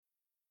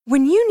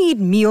When you need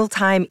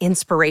mealtime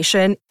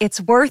inspiration,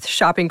 it's worth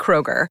shopping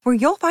Kroger, where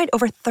you'll find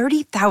over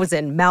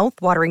 30,000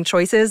 mouth-watering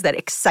choices that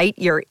excite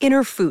your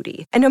inner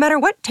foodie. And no matter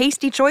what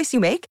tasty choice you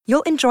make,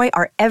 you'll enjoy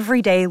our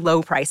everyday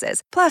low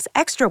prices, plus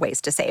extra ways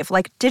to save,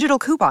 like digital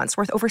coupons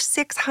worth over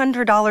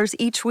 $600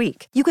 each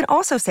week. You can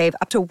also save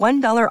up to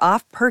 $1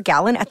 off per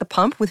gallon at the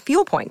pump with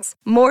fuel points.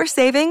 More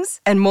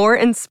savings and more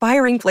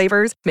inspiring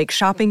flavors make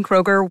shopping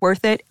Kroger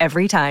worth it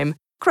every time.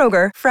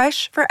 Kroger,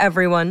 fresh for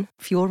everyone.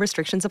 Fuel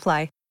restrictions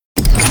apply.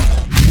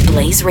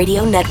 Blaze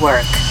Radio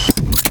Network.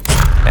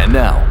 And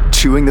now,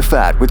 Chewing the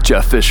Fat with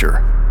Jeff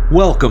Fisher.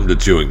 Welcome to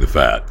Chewing the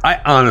Fat. I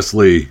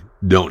honestly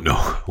don't know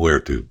where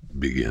to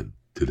begin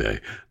today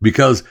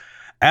because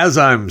as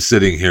I'm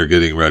sitting here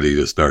getting ready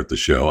to start the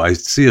show, I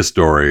see a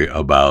story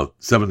about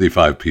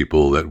 75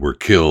 people that were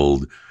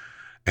killed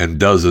and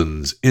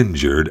dozens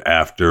injured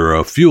after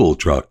a fuel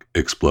truck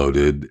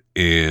exploded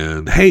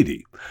in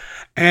Haiti.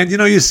 And,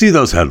 you see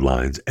those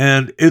headlines,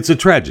 and it's a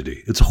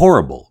tragedy. It's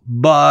horrible.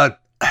 But,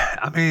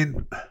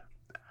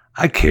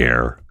 I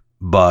care,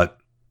 but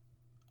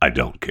I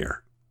don't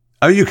care.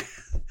 You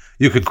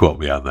can quote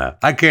me on that.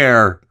 I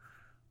care,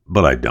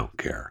 but I don't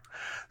care.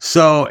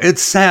 So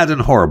it's sad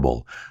and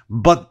horrible.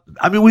 But,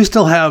 we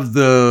still have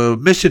the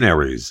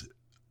missionaries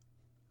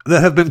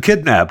that have been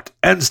kidnapped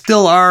and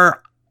still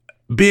are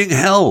being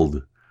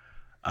held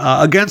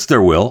against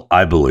their will,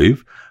 I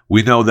believe.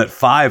 We know that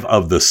 5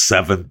 of the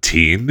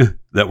 17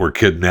 that were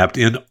kidnapped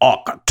in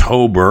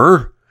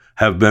October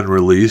have been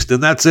released,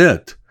 and that's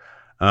it.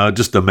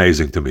 Just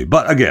amazing to me.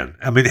 But again,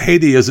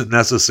 Haiti isn't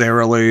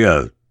necessarily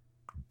a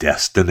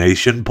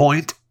destination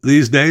point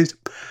these days.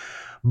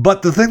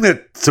 But the thing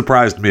that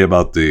surprised me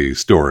about the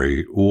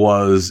story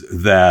was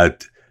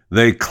that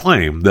they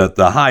claim that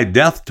the high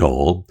death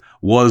toll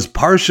was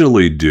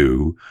partially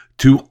due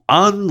to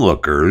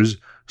onlookers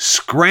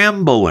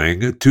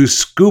scrambling to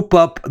scoop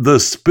up the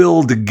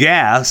spilled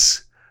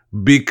gas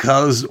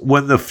because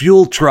when the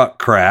fuel truck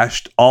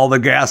crashed, all the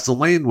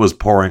gasoline was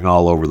pouring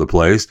all over the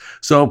place.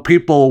 So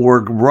people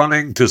were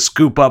running to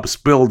scoop up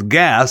spilled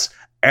gas,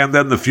 and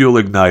then the fuel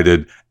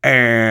ignited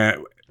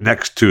and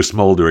next to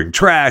smoldering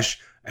trash.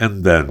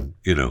 And then,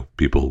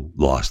 people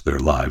lost their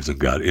lives and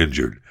got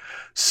injured.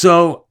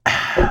 So,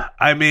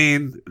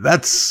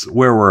 that's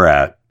where we're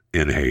at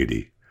in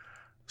Haiti.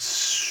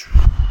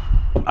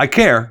 I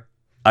care.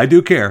 I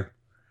do care.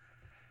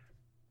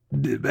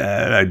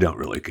 I don't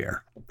really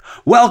care.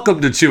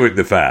 Welcome to Chewing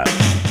the Fat.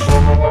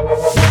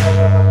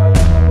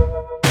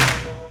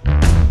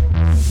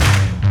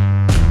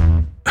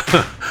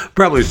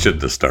 Probably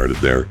shouldn't have started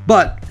there,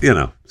 but,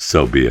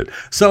 so be it.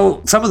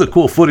 So some of the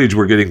cool footage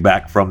we're getting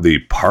back from the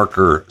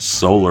Parker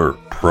Solar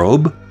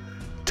Probe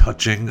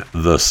touching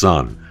the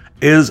sun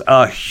is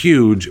a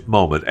huge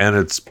moment, and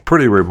it's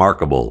pretty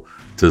remarkable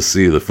to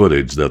see the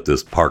footage that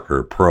this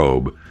Parker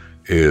probe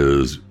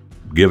is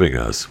giving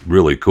us.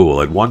 Really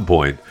cool. At one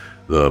point,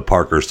 the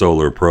Parker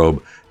Solar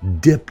Probe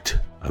dipped,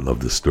 I love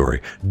this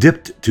story,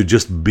 dipped to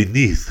just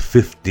beneath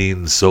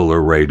 15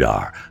 solar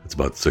radar. It's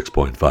about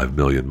 6.5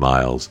 million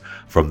miles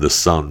from the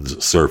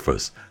sun's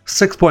surface.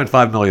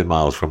 6.5 million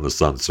miles from the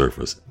sun's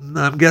surface.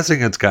 I'm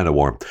guessing it's kind of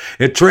warm.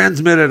 It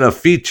transmitted a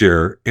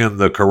feature in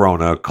the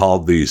corona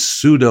called the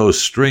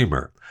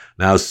pseudostreamer.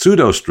 Now,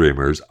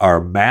 pseudostreamers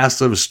are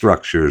massive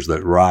structures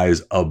that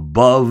rise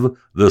above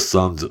the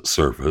sun's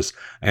surface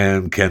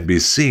and can be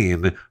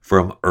seen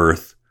from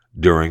Earth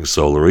during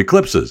solar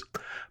eclipses.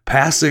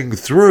 Passing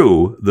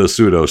through the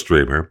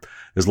pseudostreamer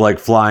is like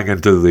flying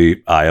into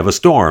the eye of a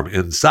storm.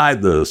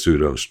 Inside the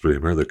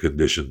pseudostreamer, the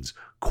conditions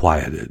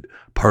quieted,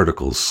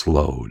 particles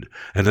slowed,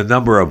 and a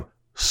number of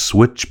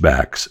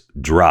switchbacks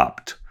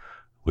dropped,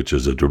 which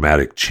is a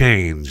dramatic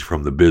change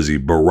from the busy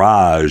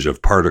barrage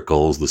of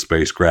particles the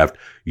spacecraft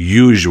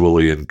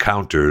usually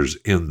encounters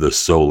in the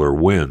solar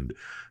wind.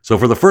 So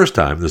for the first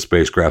time, the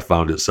spacecraft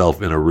found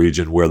itself in a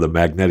region where the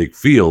magnetic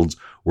fields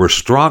were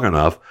strong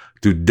enough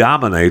to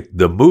dominate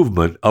the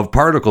movement of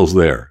particles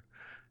there.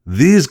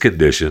 These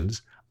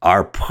conditions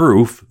are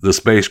proof the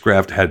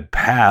spacecraft had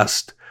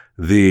passed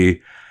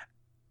the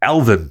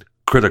Alvin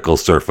critical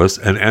surface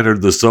and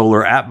entered the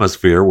solar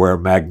atmosphere where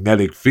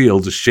magnetic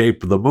fields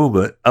shape the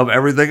movement of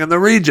everything in the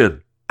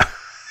region.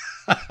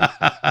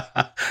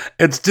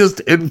 It's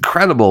just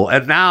incredible.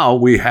 And now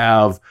we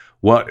have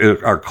what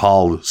are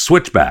called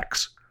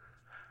switchbacks.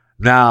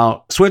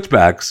 Now,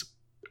 switchbacks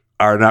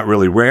are not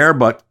really rare,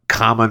 but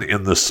common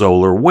in the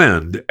solar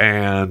wind.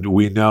 And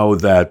we know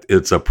that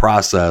it's a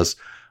process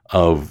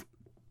of,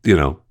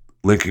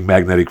 linking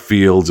magnetic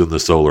fields in the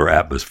solar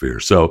atmosphere.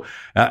 So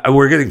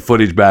we're getting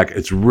footage back.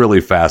 It's really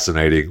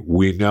fascinating.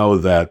 We know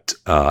that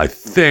I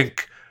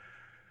think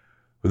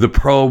the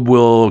probe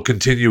will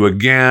continue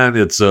again.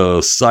 It's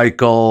a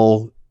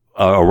cycle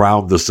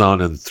around the sun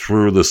and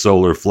through the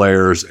solar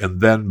flares. And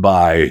then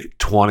by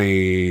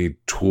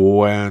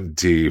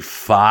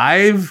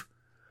 2025,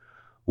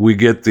 we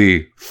get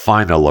the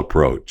final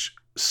approach.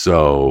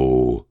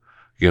 So,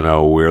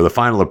 where the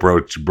final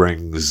approach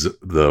brings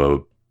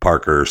the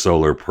Parker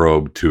Solar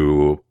Probe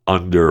to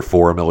under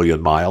 4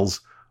 million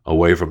miles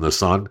away from the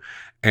sun.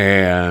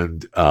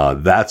 And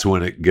that's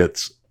when it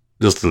gets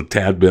just a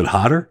tad bit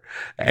hotter.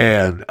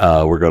 And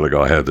we're going to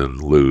go ahead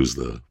and lose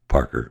the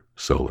Parker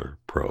Solar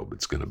Probe.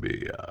 It's going to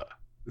be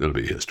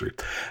history.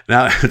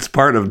 Now, it's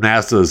part of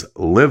NASA's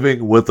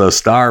Living with a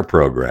Star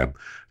program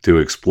to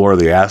explore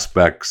the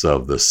aspects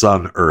of the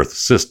Sun-Earth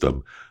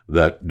system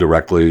that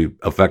directly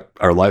affect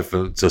our life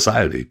and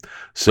society.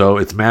 So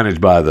it's managed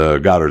by the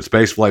Goddard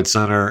Space Flight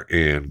Center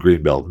in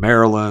Greenbelt,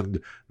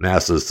 Maryland,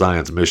 NASA's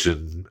Science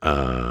Mission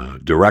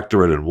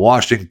Directorate in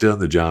Washington,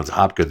 the Johns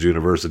Hopkins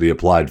University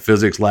Applied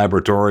Physics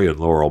Laboratory in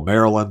Laurel,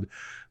 Maryland.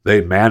 They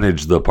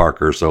manage the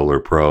Parker Solar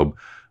Probe.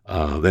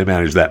 They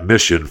manage that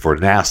mission for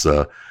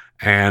NASA,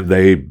 and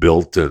they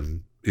built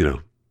and,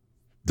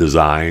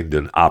 designed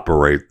and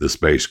operate the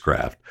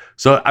spacecraft.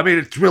 So, I mean,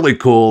 it's really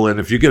cool. And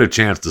if you get a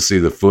chance to see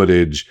the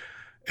footage,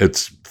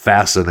 it's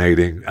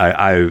fascinating.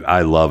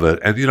 I love it.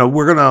 And,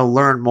 we're going to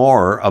learn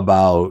more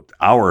about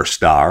our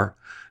star,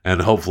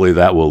 and hopefully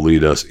that will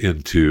lead us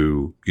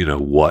into,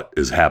 what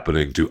is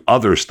happening to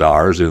other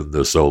stars in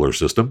the solar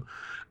system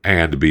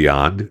and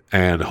beyond.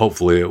 And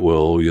hopefully it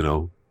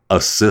will,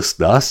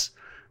 assist us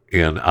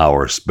in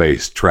our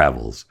space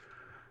travels.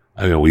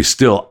 I mean, we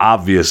still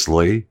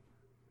obviously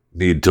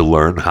need to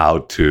learn how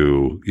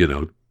to,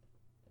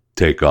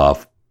 take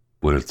off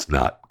when it's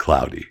not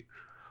cloudy.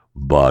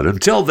 But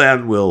until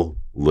then, we'll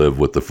live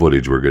with the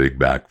footage we're getting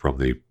back from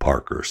the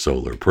Parker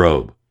Solar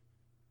Probe.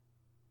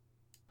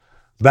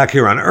 Back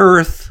here on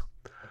Earth,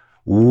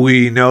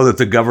 we know that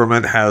the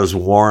government has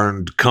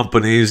warned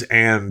companies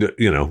and,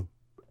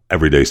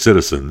 everyday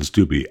citizens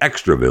to be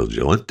extra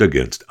vigilant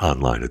against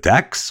online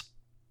attacks,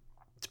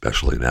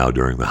 especially now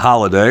during the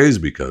holidays,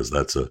 because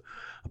that's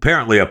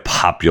apparently a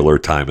popular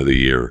time of the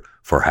year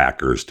for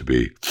hackers to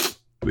be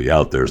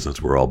out there,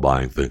 since we're all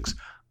buying things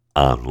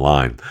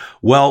online.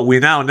 Well, we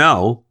now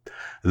know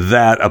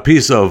that a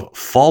piece of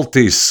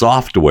faulty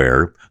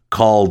software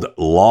called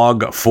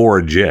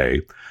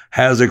Log4j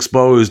has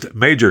exposed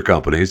major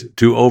companies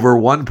to over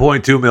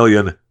 1.2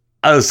 million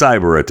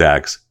cyber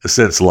attacks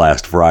since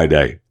last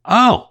Friday.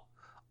 Oh,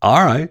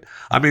 all right.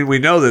 I mean, we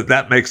know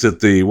that makes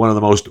it one of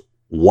the most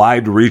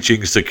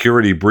wide-reaching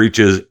security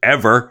breaches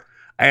ever,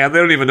 and they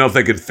don't even know if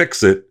they can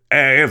fix it.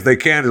 If they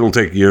can, it'll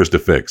take years to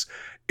fix.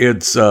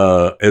 It's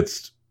a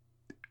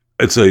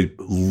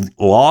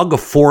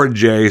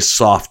Log4j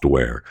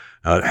software.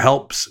 It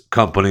helps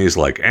companies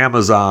like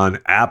Amazon,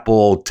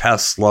 Apple,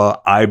 Tesla,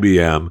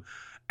 IBM,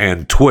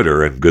 and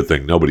Twitter, and good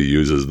thing nobody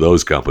uses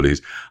those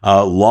companies,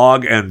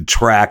 log and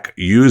track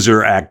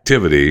user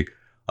activity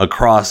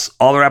across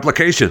all their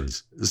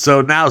applications.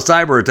 So now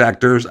cyber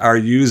attackers are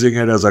using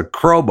it as a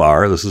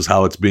crowbar. This is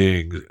how it's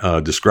being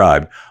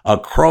described, a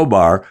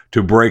crowbar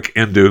to break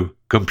into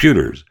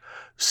computers.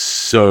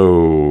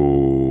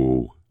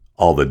 So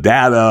all the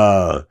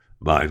data,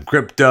 mine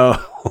crypto,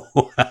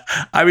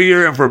 I mean,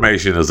 your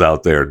information is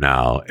out there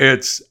now.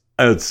 It's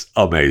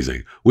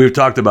amazing. We've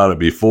talked about it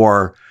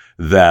before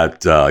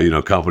that,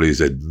 companies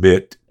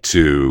admit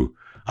to,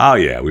 oh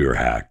yeah, we were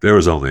hacked. There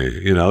was only,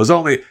 it was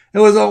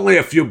only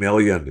a few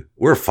million.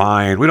 We're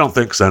fine. We don't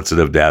think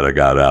sensitive data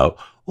got out.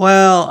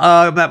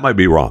 Well, that might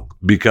be wrong,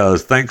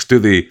 because thanks to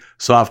the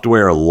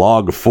software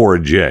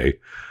Log4j,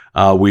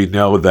 we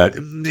know that,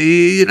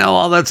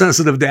 all that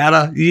sensitive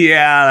data,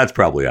 yeah, that's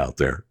probably out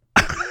there.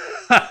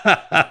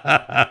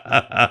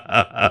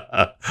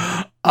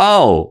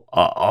 Oh,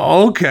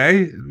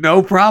 okay,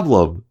 no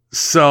problem.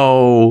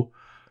 So,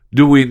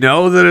 do we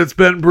know that it's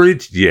been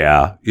breached?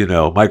 Yeah,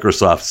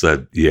 Microsoft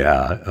said,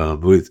 yeah.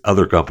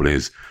 Other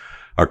companies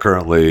are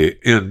currently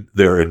in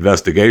their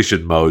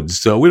investigation mode,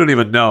 so we don't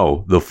even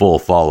know the full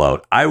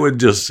fallout. I would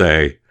just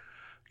say,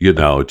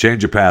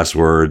 change your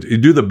password. You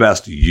do the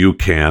best you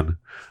can.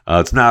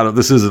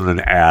 This isn't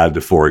an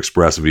ad for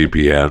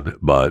ExpressVPN,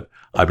 but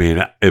I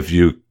mean, if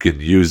you can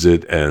use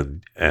it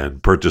and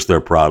purchase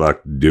their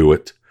product, do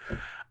it.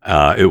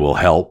 It will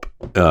help.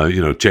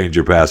 Change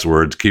your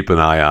passwords. Keep an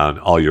eye on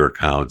all your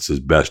accounts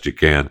as best you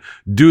can.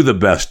 Do the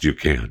best you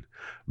can,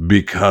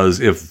 because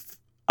if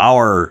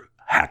our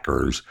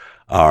hackers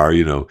are,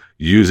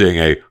 using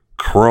a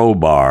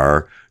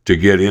crowbar to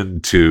get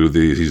into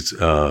these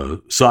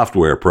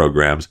software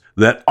programs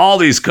that all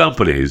these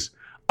companies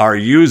are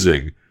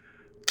using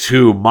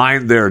to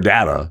mine their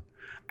data,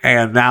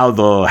 and now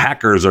the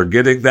hackers are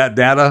getting that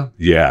data,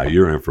 yeah,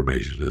 your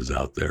information is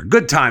out there.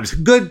 Good times.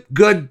 Good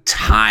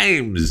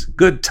times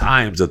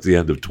at the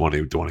end of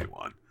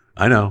 2021.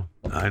 I know.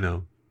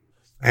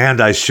 And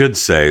I should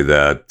say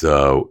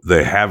that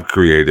they have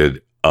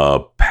created a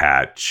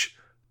patch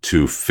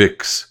to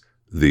fix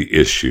the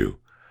issue.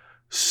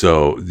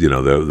 So,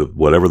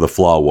 whatever the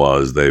flaw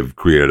was, they've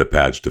created a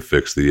patch to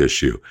fix the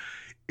issue.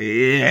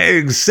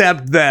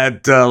 Except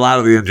that a lot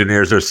of the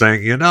engineers are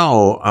saying,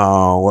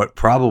 what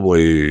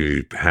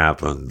probably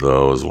happened,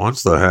 though, is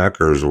once the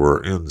hackers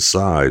were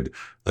inside,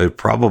 they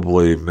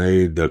probably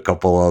made a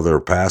couple other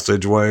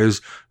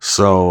passageways.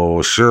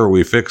 So, sure,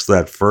 we fixed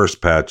that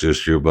first patch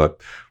issue, but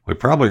we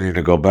probably need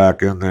to go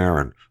back in there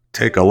and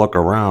take a look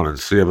around and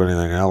see if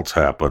anything else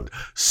happened.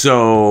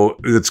 So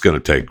it's going to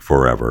take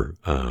forever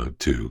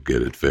to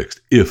get it fixed,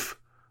 if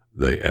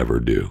they ever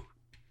do.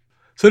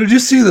 So did you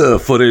see the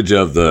footage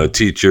of the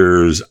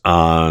teachers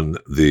on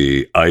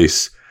the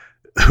ice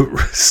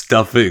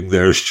stuffing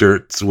their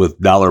shirts with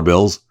dollar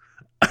bills?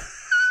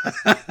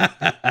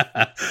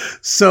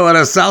 So at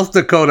a South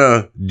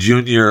Dakota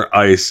junior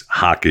ice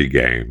hockey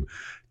game,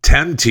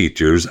 10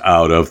 teachers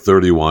out of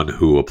 31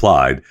 who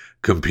applied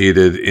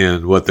competed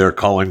in what they're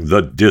calling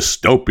the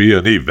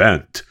dystopian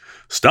event,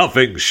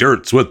 stuffing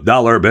shirts with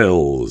dollar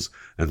bills.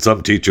 And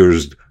some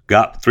teachers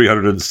got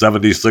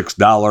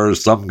 $376,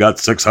 some got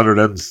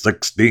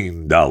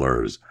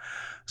 $616.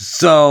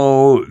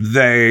 So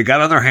they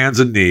got on their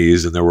hands and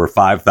knees, and there were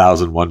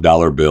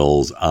 $5,001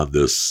 bills on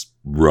this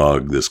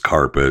rug, this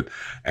carpet,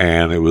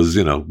 and it was,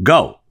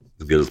 go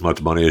and get as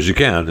much money as you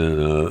can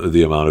in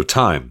the amount of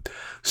time.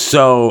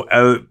 So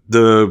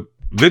the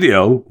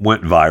video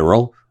went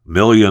viral,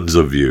 millions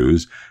of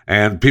views,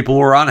 and people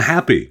were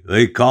unhappy.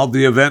 They called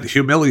the event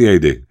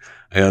humiliating.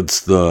 It's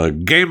the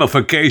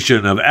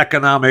gamification of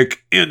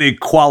economic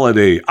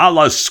inequality, a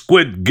la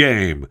Squid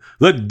Game,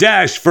 the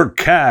dash for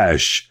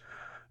cash.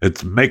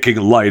 It's making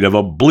light of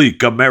a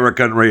bleak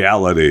American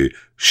reality,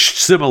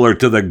 similar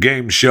to the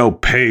game show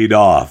Paid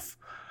Off.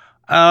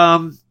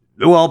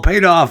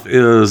 Paid Off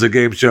is a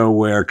game show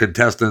where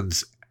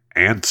contestants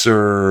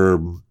answer a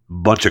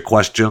bunch of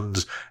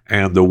questions,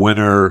 and the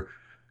winner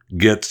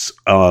gets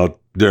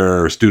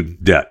their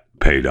student debt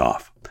paid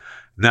off.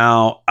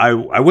 Now, I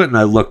went and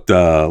I looked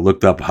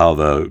up how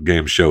the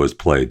game show is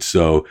played.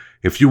 So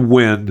if you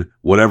win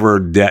whatever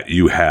debt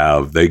you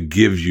have, they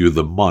give you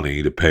the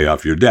money to pay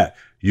off your debt.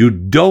 You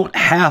don't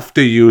have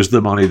to use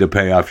the money to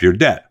pay off your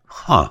debt.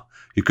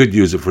 You could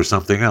use it for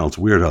something else.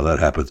 Weird how that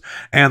happens.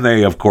 And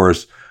they, of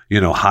course,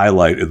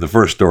 highlight in the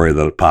first story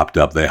that popped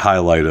up, they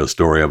highlight a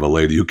story of a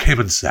lady who came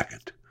in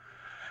second.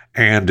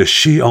 And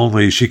she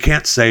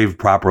can't save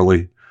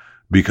properly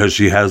because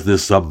she has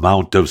this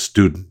amount of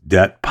student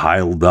debt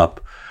piled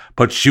up.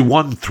 But she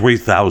won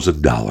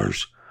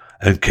 $3,000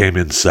 and came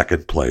in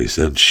second place.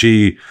 And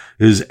she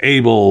is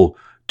able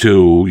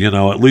to,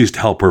 at least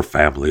help her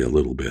family a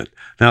little bit.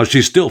 Now,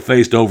 she still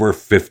faced over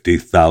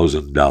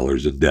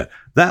 $50,000 in debt.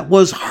 That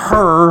was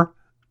her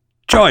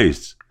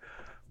choice.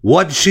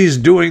 What she's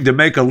doing to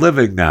make a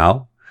living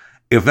now,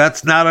 if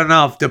that's not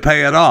enough to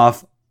pay it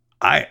off,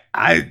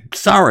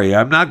 sorry,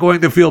 I'm not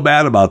going to feel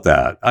bad about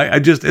that.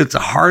 It's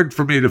hard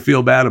for me to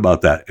feel bad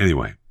about that.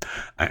 Anyway,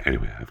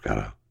 I've got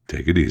to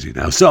take it easy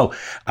now. So,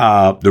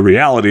 the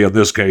reality of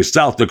this case,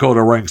 South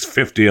Dakota ranks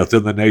 50th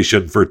in the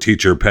nation for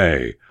teacher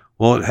pay.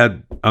 Well,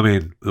 there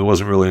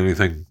wasn't really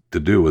anything to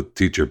do with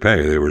teacher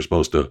pay. They were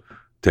supposed to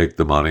take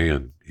the money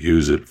and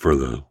use it for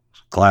the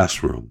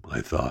classroom,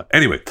 I thought.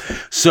 Anyway,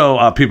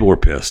 so people were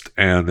pissed.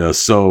 And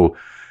so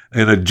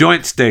in a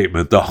joint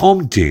statement, the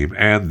home team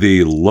and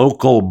the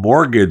local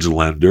mortgage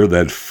lender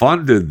that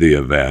funded the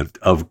event,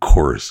 of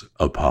course,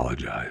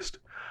 apologized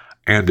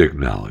and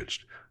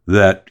acknowledged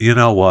that,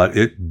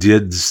 it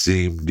did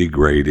seem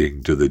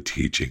degrading to the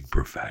teaching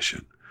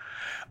profession.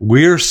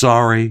 We're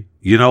sorry.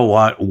 You know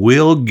what?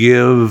 We'll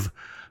give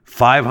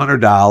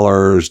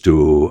 $500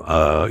 to,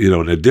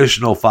 an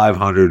additional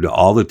 $500 to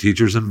all the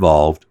teachers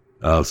involved.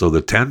 So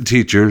the 10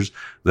 teachers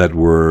that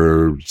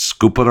were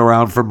scooping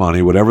around for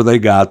money, whatever they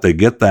got, they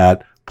get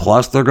that.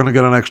 Plus, they're going to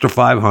get an extra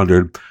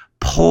 $500.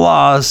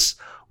 Plus,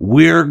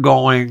 we're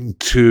going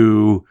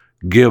to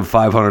give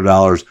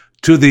 $500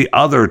 to the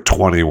other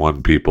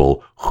 21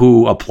 people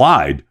who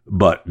applied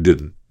but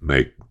didn't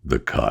make the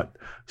cut.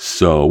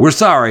 So we're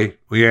sorry.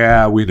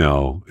 Yeah, we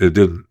know it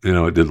didn't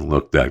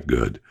look that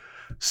good.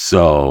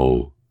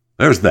 So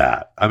there's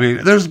that.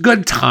 There's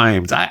good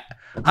times. I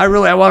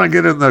want to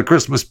get in the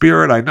Christmas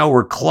spirit. I know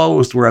we're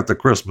close. We're at the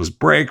Christmas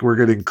break. We're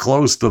getting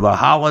close to the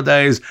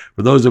holidays.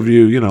 For those of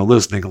you,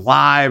 listening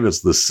live,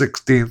 it's the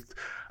 16th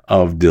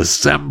of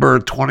December,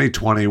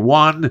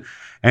 2021.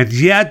 And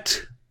yet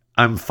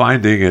I'm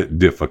finding it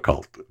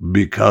difficult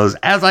because,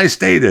 as I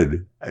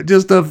stated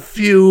just a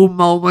few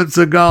moments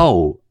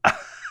ago,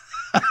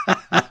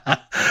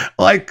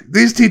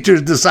 these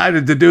teachers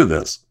decided to do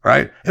this,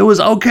 right? It was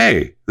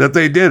okay that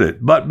they did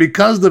it, but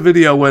because the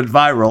video went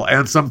viral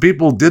and some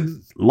people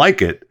didn't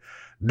like it,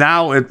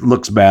 now it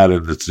looks bad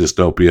and it's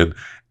dystopian,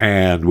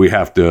 and we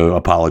have to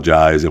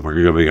apologize, and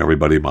we're giving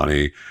everybody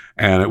money.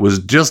 And it was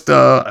just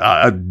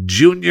a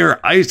junior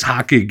ice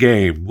hockey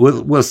game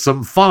with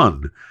some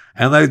fun.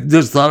 And I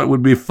just thought it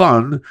would be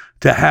fun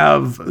to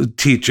have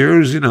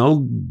teachers,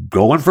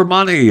 going for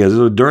money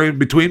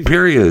between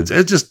periods.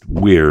 It's just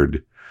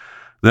weird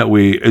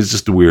it's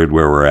just weird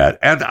where we're at.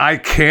 And I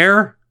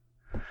care,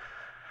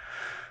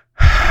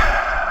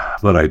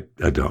 but I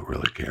don't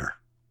really care.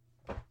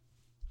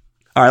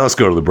 All right, let's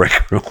go to the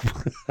break room.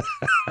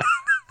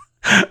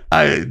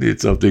 I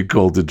need something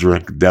cold to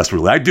drink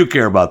desperately. I do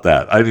care about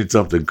that. I need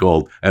something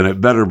cold, and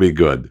it better be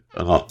good.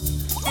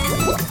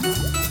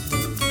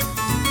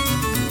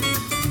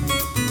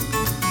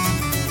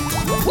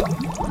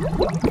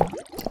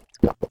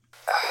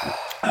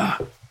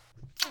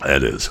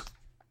 It is.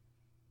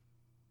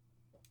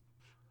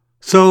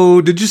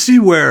 So, did you see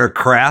where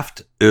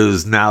Kraft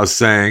is now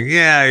saying,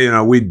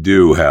 yeah, we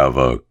do have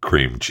a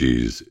cream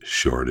cheese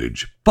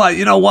shortage, but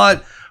you know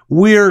what?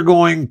 We're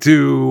going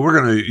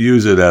to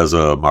use it as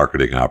a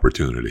marketing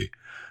opportunity.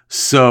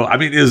 So, I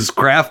mean, is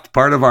Kraft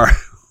part of our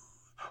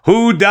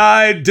Who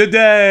Died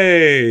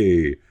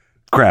Today?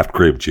 Kraft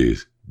cream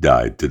cheese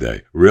died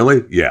today.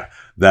 Really? Yeah,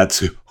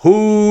 that's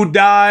Who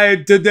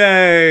Died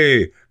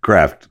Today.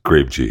 Kraft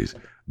cream cheese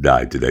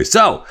died today.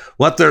 So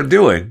what they're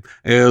doing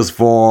is,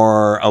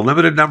 for a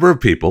limited number of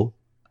people,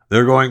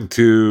 they're going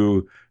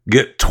to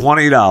get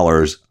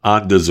 $20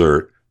 on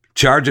dessert,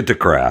 charge it to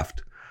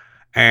Kraft,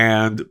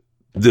 and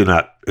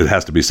it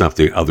has to be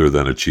something other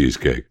than a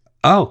cheesecake.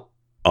 Oh,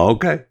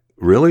 okay.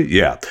 Really?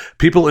 Yeah.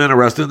 People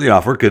interested in the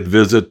offer can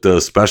visit the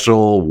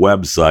special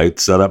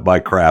website set up by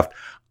Kraft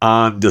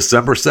on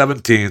December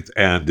 17th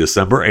and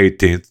December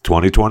 18th,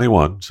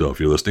 2021. So if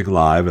you're listening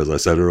live, as I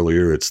said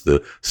earlier, it's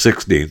the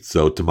 16th.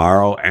 So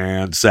tomorrow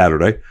and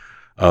Saturday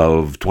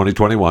of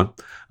 2021,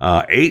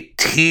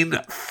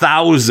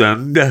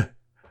 18,000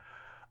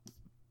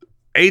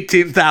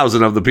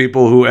 of the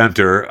people who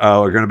enter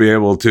are going to be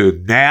able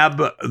to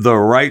nab the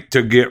right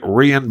to get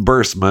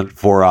reimbursement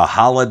for a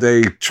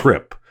holiday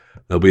trip.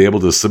 They'll be able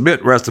to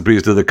submit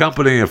recipes to the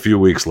company a few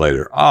weeks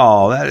later.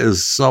 Oh, that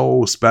is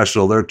so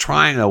special. They're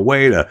trying a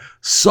way to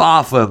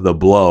soften the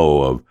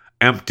blow of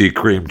empty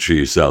cream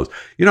cheese sales.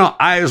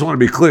 I just want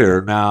to be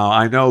clear. Now,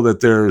 I know that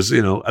there's,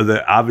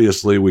 that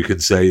obviously we can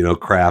say,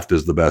 Kraft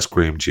is the best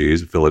cream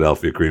cheese,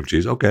 Philadelphia cream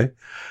cheese. Okay,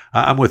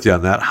 I'm with you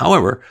on that.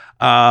 However,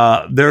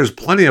 there's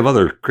plenty of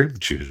other cream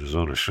cheeses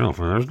on the shelf,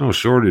 and there's no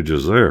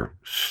shortages there.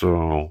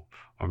 So,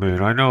 I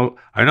mean, I know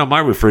my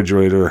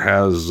refrigerator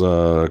has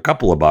a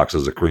couple of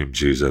boxes of cream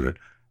cheese in it.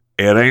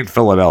 It ain't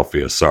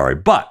Philadelphia, sorry,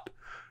 but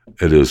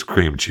it is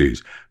cream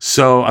cheese.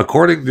 So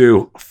according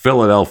to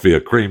Philadelphia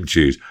Cream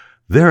Cheese,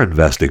 they're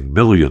investing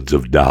millions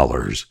of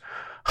dollars.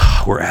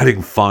 We're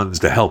adding funds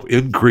to help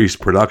increase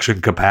production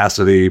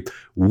capacity.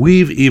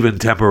 We've even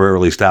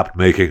temporarily stopped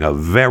making a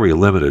very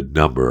limited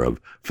number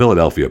of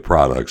Philadelphia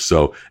products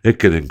so it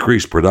can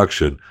increase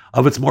production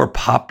of its more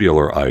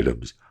popular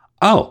items.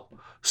 Oh,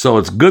 so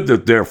it's good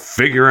that they're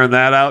figuring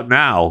that out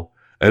now.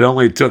 It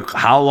only took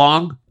how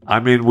long? I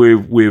mean,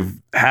 we've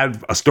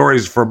had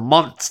stories for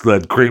months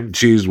that cream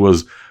cheese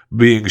was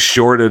being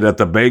shorted at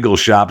the bagel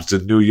shops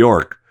in New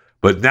York.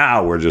 But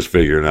now we're just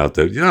figuring out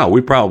that,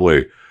 we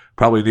probably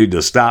need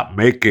to stop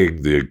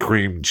making the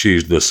cream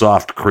cheese, the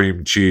soft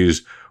cream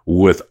cheese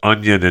with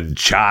onion and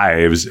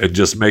chives, and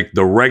just make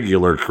the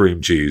regular cream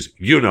cheese,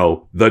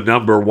 the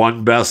number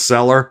one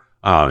bestseller.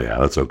 Oh, yeah,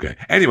 that's okay.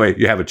 Anyway,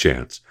 you have a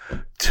chance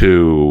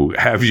to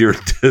have your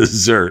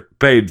dessert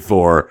paid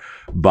for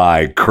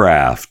by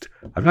Kraft.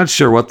 I'm not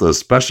sure what the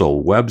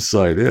special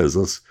website is.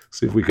 Let's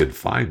see if we can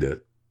find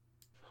it.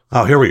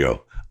 Oh, here we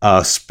go.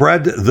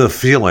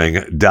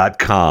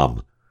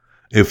 Spreadthefeeling.com.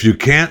 If you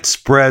can't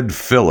spread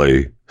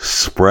Philly,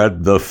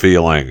 spread the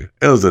feeling.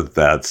 Isn't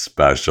that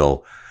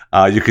special?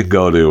 You can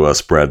go to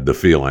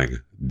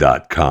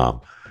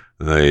spreadthefeeling.com.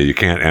 You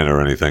can't enter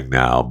anything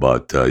now,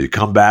 but you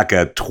come back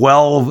at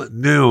 12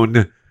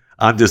 noon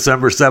on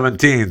December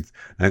 17th,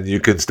 and you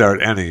can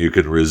start entering. You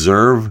can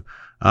reserve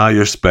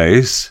your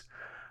space.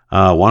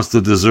 Once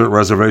the dessert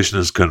reservation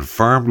is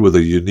confirmed with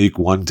a unique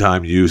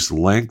one-time use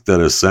link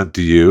that is sent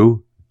to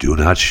you, do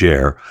not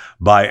share,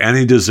 buy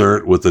any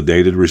dessert with the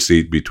dated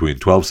receipt between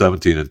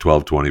 12/17 and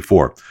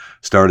 12/24.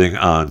 Starting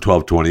on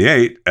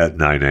 12/28 at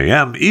 9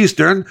 a.m.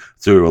 Eastern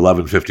through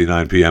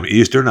 11:59 p.m.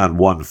 Eastern on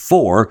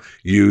 1/4,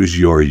 use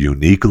your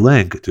unique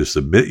link to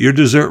submit your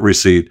dessert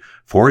receipt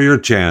for your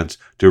chance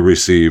to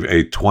receive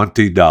a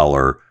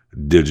 $20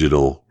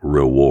 digital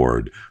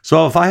reward.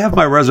 So if I have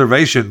my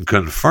reservation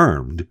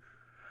confirmed,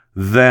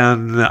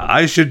 then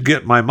I should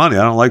get my money.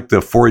 I don't like the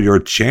for your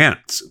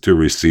chance to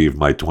receive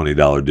my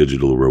 $20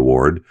 digital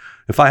reward.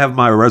 If I have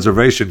my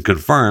reservation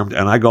confirmed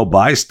and I go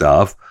buy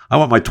stuff, I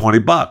want my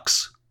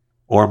 $20.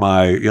 Or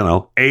my,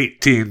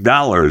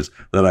 $18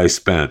 that I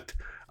spent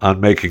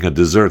on making a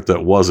dessert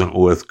that wasn't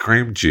with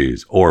cream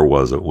cheese or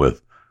wasn't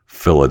with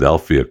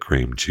Philadelphia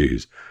cream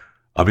cheese.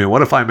 I mean,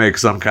 what if I make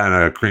some kind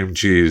of cream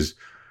cheese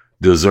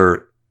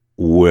dessert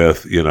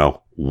with,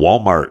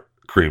 Walmart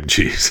cream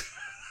cheese?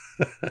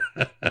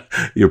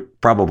 You're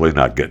probably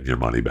not getting your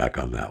money back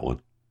on that one.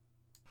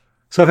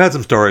 So I've had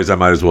some stories I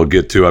might as well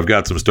get to. I've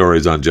got some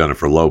stories on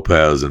Jennifer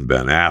Lopez and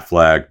Ben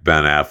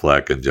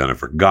Affleck and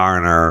Jennifer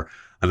Garner.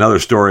 Another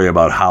story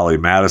about Holly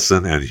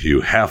Madison and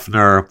Hugh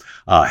Hefner,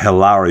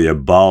 Hilaria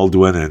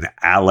Baldwin and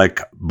Alec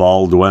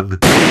Baldwin.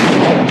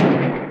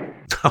 I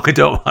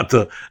don't want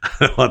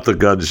the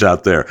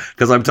gunshot there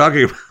because I'm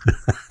talking.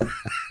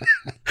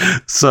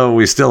 So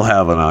we still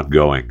have an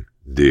ongoing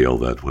deal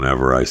that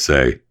whenever I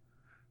say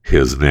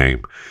his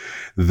name,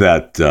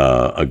 that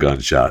a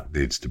gunshot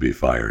needs to be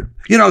fired.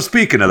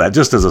 Speaking of that,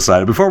 just as a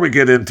side, before we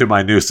get into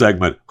my new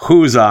segment,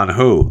 Who's on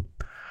Who?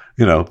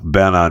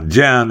 Ben on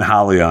Jen,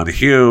 Holly on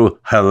Hugh,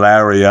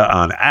 Hilaria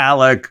on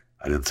Alec.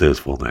 I didn't say his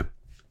full name.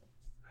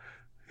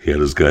 He had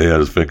his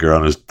finger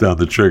on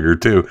the trigger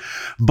too.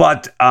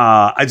 But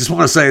I just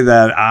want to say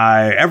that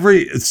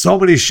so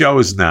many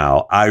shows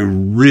now, I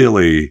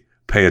really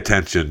pay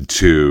attention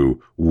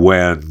to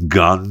when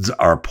guns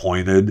are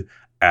pointed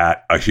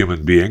at a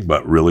human being,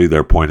 but really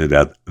they're pointed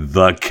at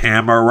the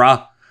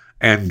camera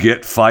and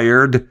get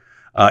fired.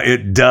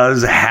 It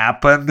does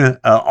happen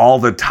all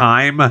the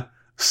time.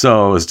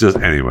 So it's just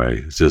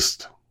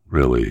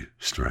really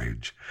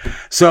strange.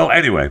 So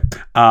anyway,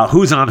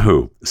 who's on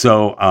who?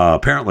 So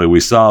apparently we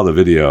saw the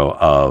video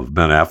of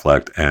Ben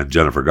Affleck and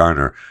Jennifer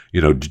Garner.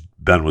 You know,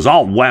 Ben was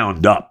all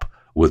wound up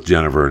with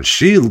Jennifer, and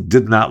she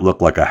did not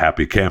look like a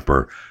happy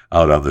camper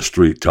out on the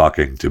street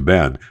talking to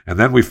Ben. And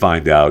then we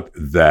find out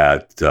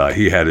that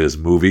he had his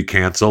movie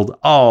canceled.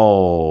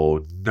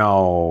 Oh,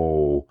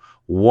 no.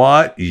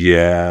 What?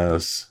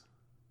 Yes.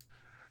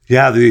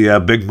 Yeah,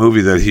 the big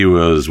movie that he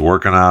was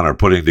working on or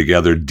putting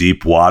together,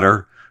 Deep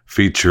Water,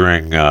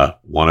 featuring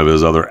one of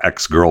his other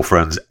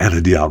ex-girlfriends,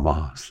 Ana de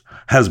Armas,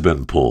 has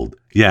been pulled.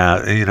 Yeah,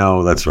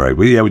 that's right.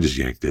 We just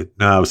yanked it.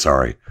 No,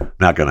 sorry.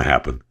 Not going to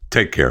happen.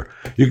 Take care.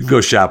 You can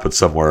go shop it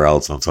somewhere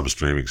else on some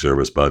streaming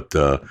service. But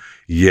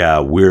we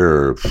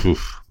are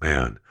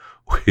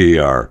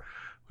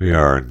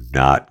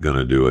not going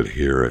to do it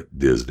here at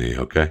Disney,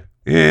 okay?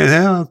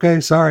 Yeah, okay,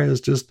 sorry. It's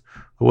just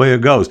the way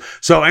it goes.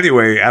 So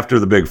anyway, after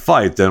the big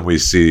fight, then we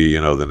see,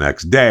 the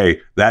next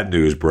day, that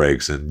news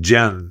breaks, and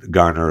Jen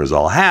Garner is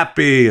all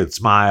happy and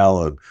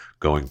smile and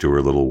going to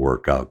her little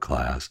workout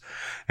class.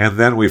 And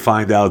then we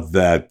find out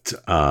that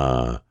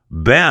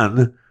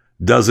Ben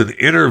does an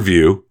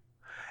interview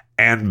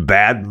and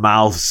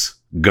badmouths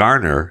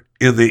Garner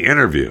in the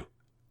interview.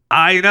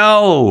 I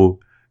know.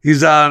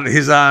 He's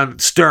on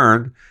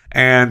Stern,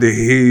 and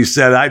he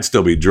said, I'd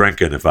still be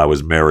drinking if I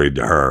was married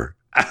to her.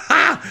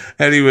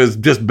 And he was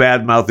just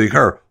bad-mouthing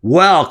her.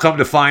 Well, come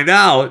to find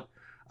out,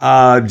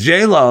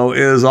 J-Lo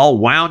is all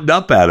wound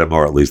up at him,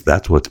 or at least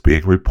that's what's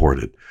being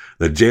reported.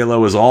 That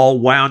J-Lo is all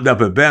wound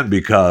up at Ben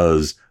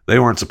because they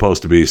weren't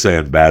supposed to be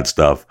saying bad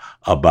stuff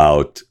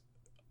about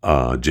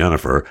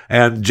Jennifer.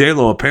 And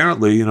J-Lo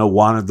apparently,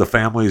 wanted the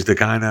families to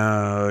kind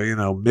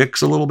of,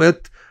 mix a little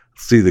bit,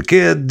 see the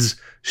kids,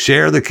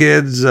 share the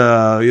kids,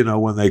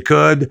 when they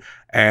could.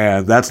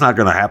 And that's not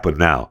going to happen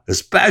now,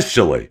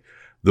 especially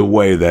the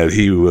way that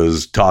he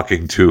was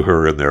talking to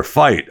her in their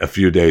fight a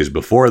few days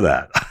before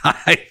that.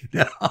 I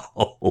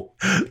know.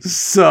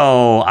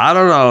 So I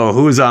don't know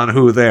who's on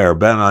who there,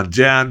 Ben on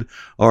Jen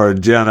or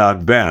Jen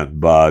on Ben,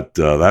 but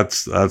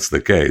that's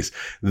the case.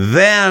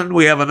 Then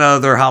we have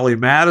another Holly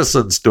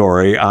Madison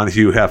story on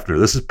Hugh Hefner.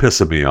 This is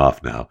pissing me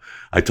off now.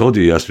 I told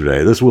you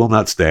yesterday, this will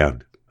not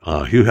stand.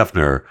 Hugh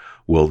Hefner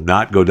will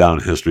not go down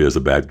in history as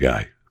a bad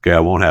guy. Okay, I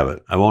won't have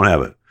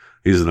it.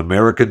 He's an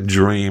American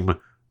dream.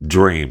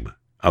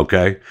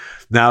 Okay?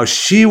 Now,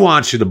 she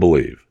wants you to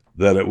believe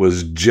that it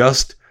was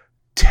just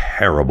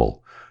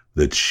terrible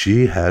that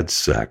she had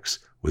sex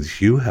with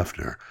Hugh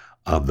Hefner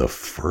on the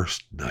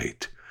first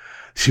night.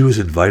 She was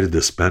invited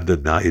to spend a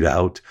night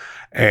out,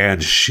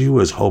 and she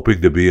was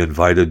hoping to be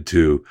invited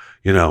to,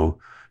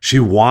 she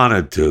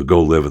wanted to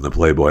go live in the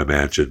Playboy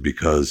Mansion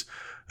because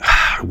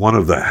one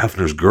of the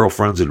Hefner's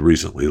girlfriends had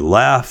recently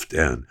left,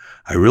 and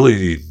I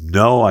really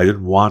I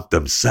didn't want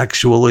them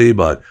sexually,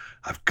 but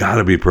I've got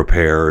to be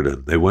prepared.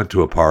 And they went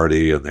to a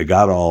party and they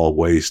got all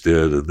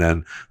wasted, and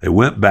then they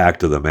went back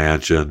to the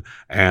mansion.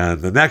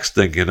 And the next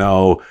thing you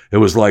know, it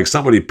was like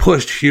somebody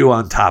pushed Hugh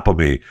on top of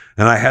me,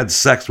 and I had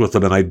sex with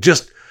him, and I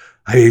just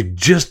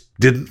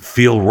didn't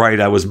feel right.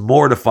 I was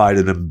mortified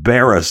and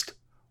embarrassed.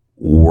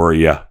 Were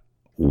you?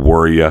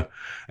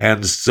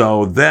 And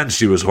so then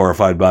she was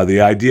horrified by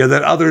the idea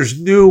that others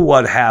knew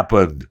what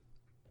happened.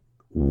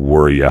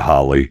 Were you,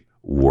 Holly?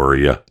 Were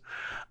you?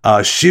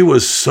 She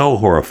was so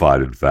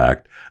horrified, in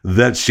fact,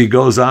 that she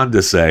goes on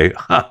to say,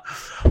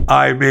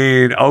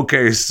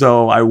 okay,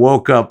 so I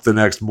woke up the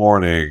next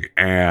morning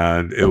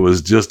and it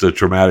was just a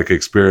traumatic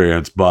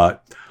experience,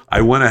 but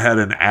I went ahead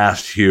and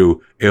asked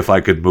Hugh if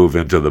I could move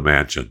into the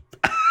mansion.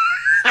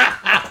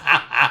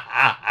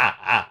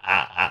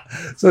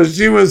 So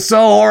she was so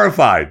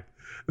horrified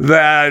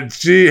that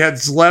she had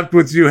slept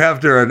with Hugh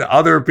Hefner and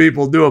other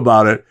people knew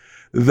about it,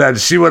 that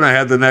she went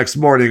ahead the next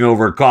morning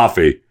over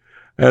coffee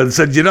and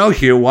said,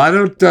 Hugh, why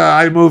don't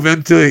I move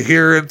into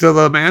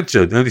the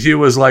mansion? And Hugh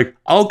was like,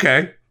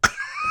 okay.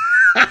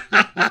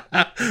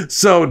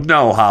 So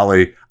no,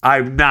 Holly,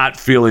 I'm not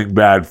feeling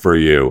bad for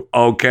you.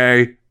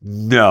 Okay?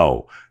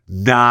 No,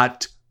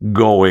 not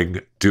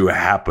going to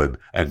happen.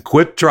 And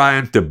quit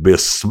trying to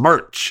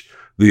besmirch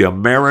the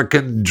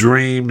American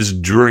dream's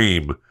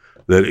dream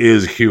that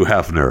is Hugh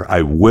Hefner.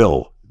 I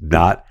will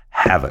not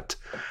have it.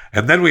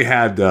 And then we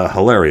had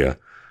Hilaria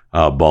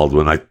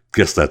Baldwin. I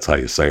guess that's how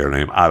you say her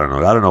name. I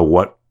don't know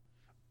what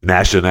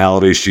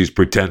nationality she's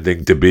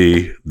pretending to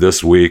be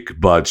this week,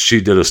 but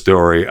she did a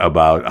story on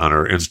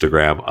her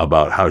Instagram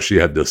about how she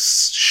had to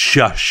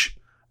shush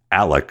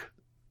Alec.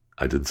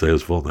 I didn't say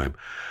his full name.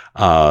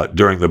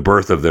 during the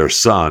birth of their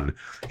son.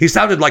 He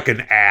sounded like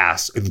an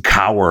ass and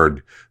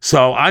coward.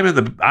 So I'm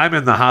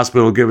in the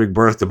hospital giving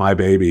birth to my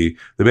baby,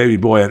 the baby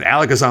boy, and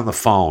Alec is on the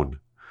phone.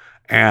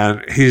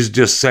 And he's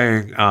just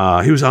saying,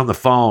 he was on the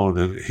phone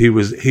and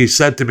he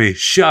said to me,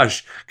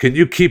 "Shush, can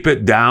you keep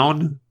it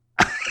down?"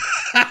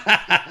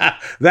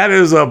 That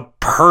is a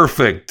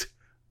perfect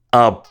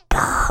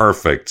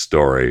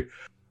story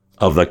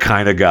of the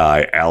kind of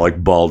guy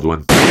Alec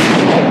Baldwin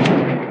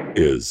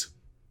is.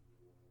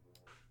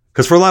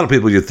 Because for a lot of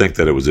people, you think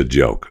that it was a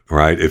joke,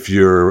 right? If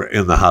you're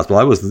in the hospital,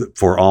 I was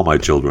for all my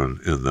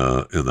children in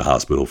the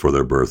hospital for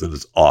their birth, and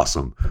it's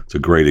awesome. It's a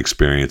great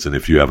experience, and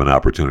if you have an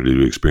opportunity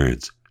to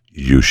experience,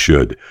 you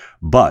should.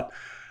 But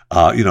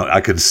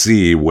I can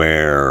see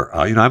where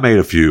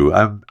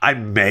I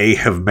may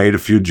have made a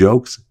few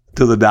jokes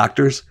to the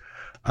doctors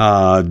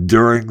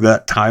during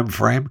that time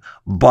frame,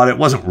 but it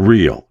wasn't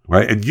real,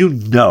 right? And you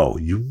know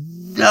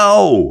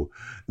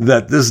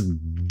that this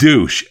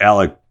douche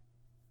Alec,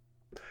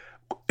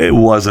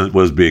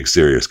 was being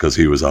serious because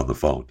he was on the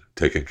phone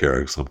taking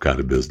care of some kind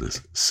of business.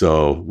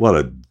 So what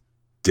a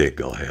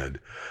dinglehead.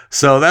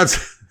 So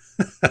that's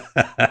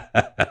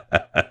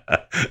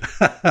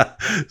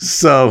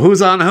so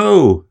who's on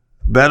who?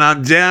 Ben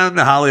on Jen,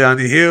 Holly on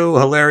Hugh,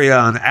 Hilaria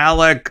on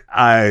Alec.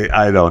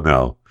 I don't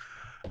know,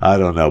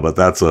 but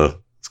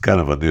it's kind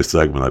of a new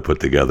segment I put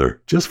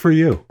together just for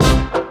you.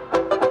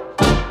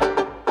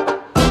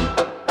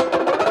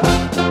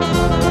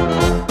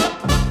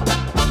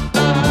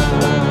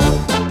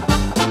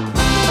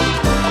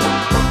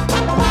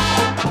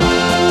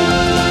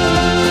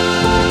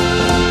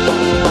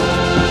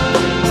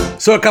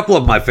 So a couple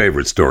of my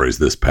favorite stories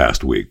this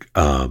past week.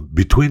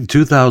 Between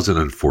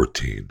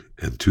 2014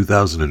 and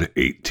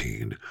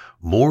 2018,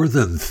 more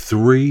than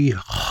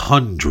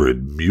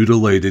 300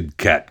 mutilated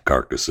cat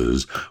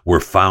carcasses were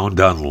found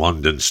on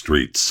London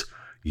streets.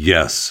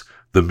 Yes,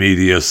 the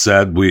media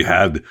said we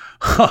had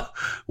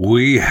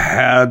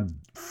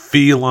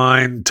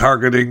feline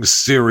targeting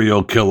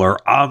serial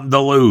killer on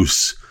the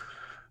loose.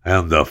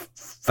 And the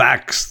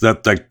facts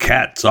that the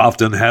cats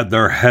often had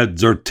their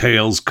heads or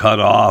tails cut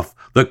off,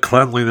 the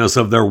cleanliness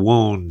of their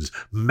wounds,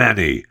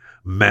 many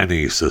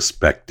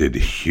suspected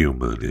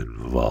human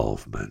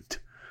involvement.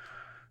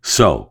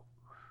 So,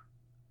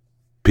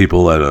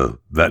 people at a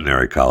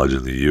veterinary college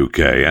in the UK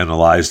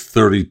analyzed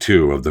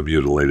 32 of the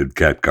mutilated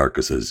cat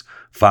carcasses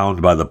found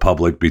by the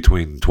public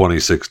between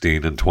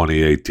 2016 and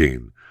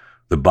 2018.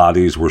 The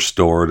bodies were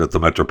stored at the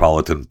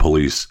Metropolitan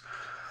Police,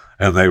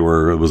 and it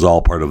was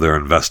all part of their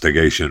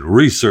investigation.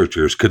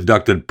 Researchers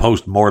conducted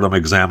post-mortem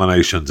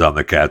examinations on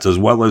the cats, as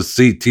well as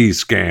CT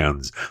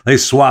scans. They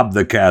swabbed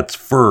the cat's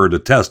fur to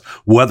test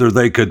whether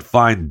they could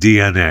find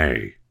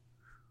DNA.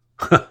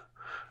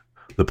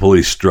 The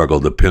police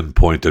struggled to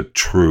pinpoint a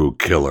true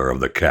killer of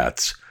the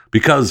cats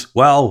because,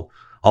 well,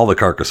 all the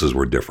carcasses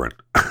were different.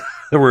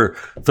 There were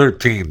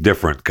 13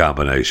 different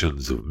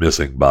combinations of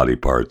missing body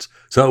parts,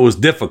 so it was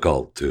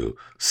difficult to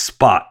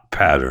spot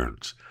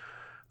patterns.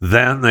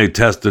 Then they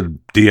tested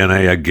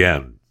DNA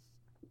again.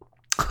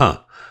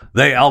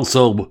 They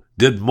also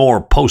did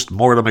more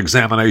post-mortem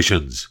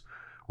examinations,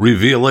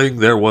 revealing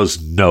there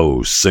was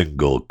no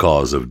single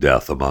cause of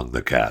death among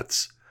the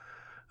cats.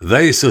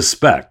 They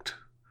suspect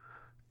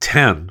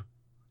 10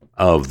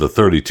 of the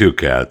 32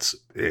 cats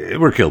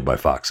were killed by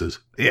foxes.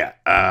 Yeah,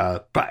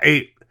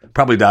 8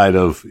 probably died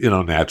of,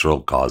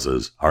 natural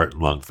causes, heart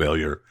and lung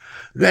failure.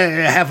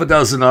 Half a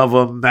dozen of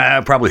them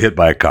probably hit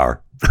by a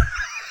car.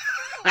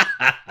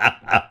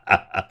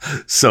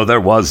 So there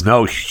was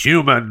no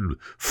human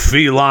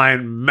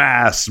feline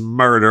mass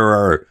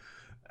murderer.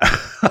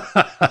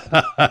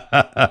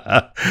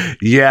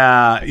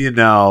 Yeah,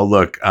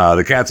 look,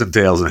 the cats and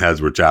tails and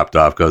heads were chopped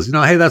off because,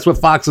 hey, that's what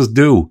foxes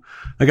do.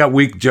 They got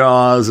weak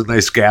jaws and they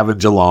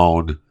scavenge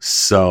alone.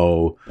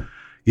 So,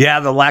 yeah,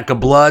 the lack of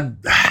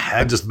blood,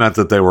 that just meant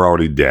that they were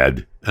already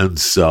dead. And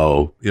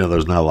so,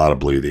 there's not a lot of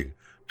bleeding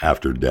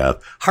after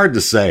death. Hard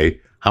to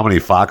say how many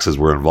foxes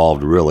were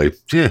involved, really.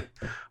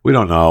 We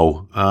don't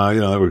know.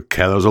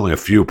 There was only a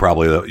few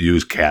probably that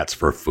use cats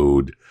for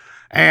food.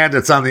 And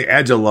it's on the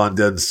edge of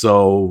London,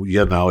 so,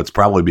 it's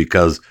probably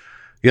because,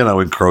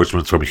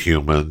 encroachments from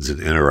humans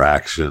and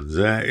interactions.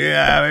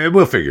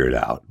 We'll figure it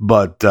out.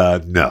 But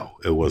no,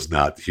 it was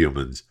not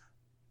humans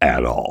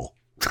at all.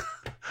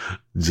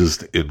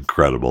 Just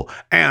incredible.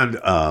 And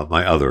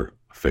my other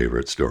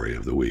favorite story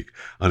of the week,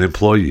 an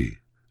employee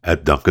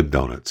at Dunkin'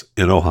 Donuts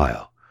in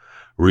Ohio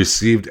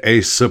received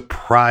a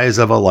surprise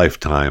of a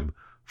lifetime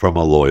from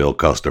a loyal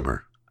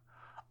customer.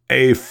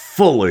 A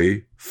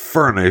fully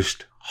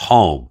furnished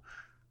home.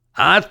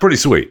 That's pretty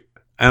sweet.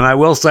 And I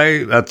will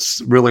say that's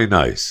really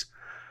nice.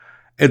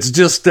 It's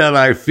just that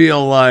I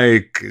feel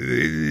like,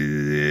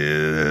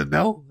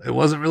 no, it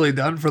wasn't really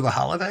done for the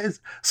holidays.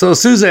 So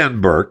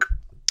Suzanne Burke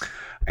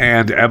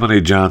and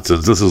Emily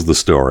Johnson's, this is the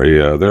story.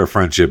 Their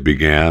friendship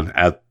began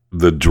at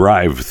the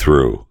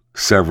drive-thru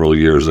several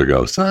years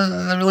ago. So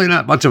really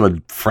not much of a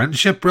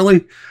friendship,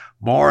 really.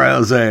 more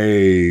as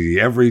a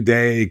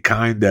everyday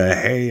kind of,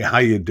 hey, how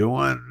you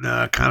doing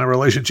kind of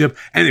relationship.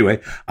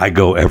 Anyway, I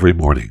go every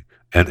morning,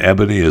 and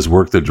Ebony has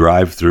worked the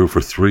drive-thru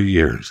for 3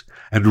 years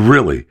and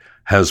really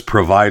has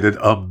provided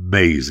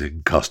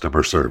amazing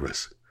customer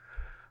service.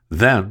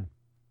 Then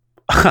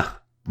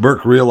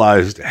Burke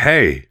realized,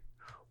 hey,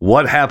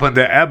 what happened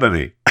to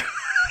Ebony?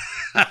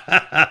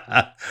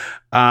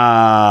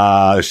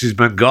 She's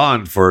been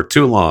gone for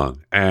too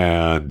long,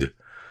 and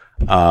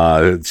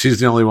she's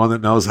the only one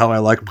that knows how I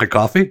like my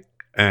coffee,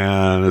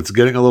 and it's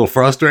getting a little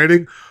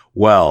frustrating.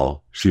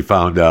 Well, she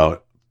found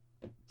out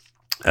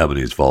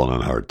Ebony's fallen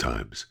on hard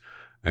times,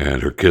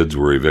 and her kids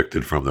were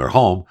evicted from their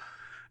home,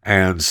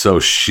 and so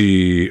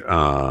she,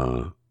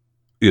 when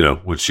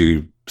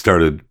she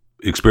started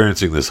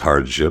experiencing this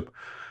hardship,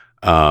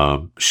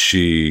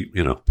 she,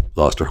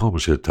 lost her home.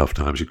 She had a tough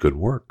time. She couldn't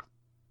work.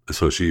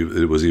 So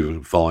it was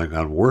even falling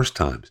on worse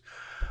times.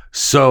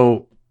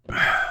 So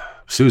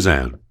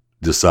Suzanne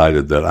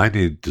decided that I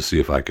need to see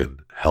if I can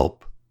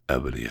help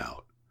Ebony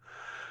out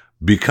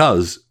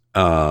because,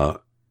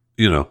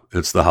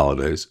 it's the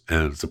holidays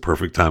and it's the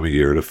perfect time of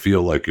year to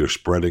feel like you're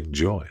spreading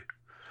joy.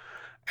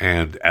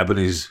 And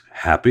Ebony's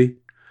happy.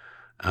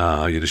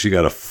 She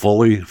got a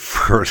fully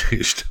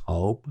furnished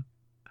home.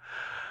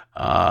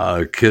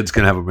 Kids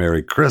can have a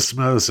Merry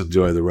Christmas,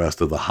 enjoy the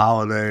rest of the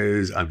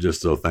holidays. I'm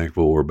just so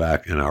thankful we're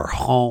back in our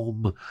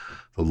home.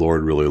 The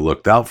Lord really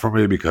looked out for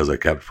me because I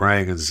kept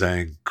praying and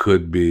saying,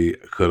 could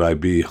I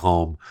be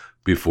home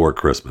before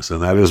Christmas?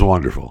 And that is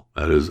wonderful.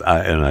 I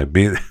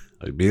mean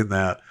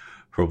that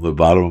from the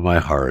bottom of my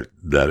heart.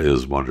 That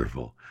is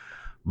wonderful.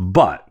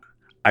 But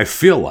I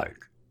feel like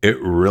it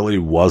really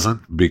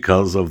wasn't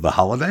because of the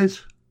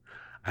holidays.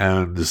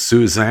 And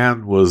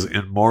Suzanne was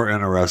more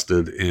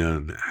interested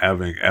in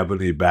having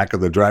Ebony back in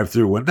the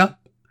drive-thru window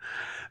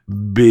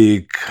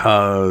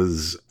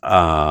because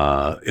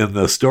in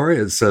the story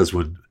it says,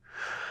 when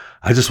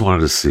I just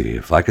wanted to see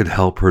if I could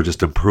help her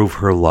just improve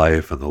her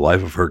life and the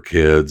life of her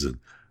kids and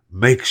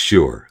make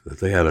sure that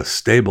they had a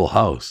stable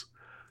house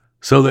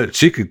so that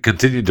she could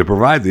continue to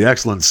provide the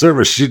excellent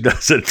service she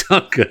does at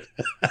Dunkin'.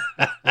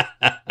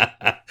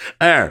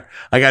 There,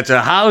 I got you a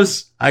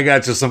house, I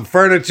got you some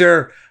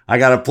furniture, I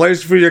got a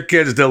place for your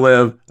kids to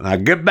live, and I'll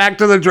get back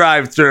to the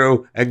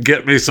drive-thru and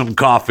get me some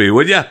coffee,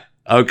 would you?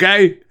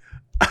 Okay?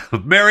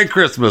 Merry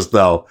Christmas,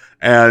 though.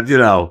 And,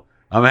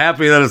 I'm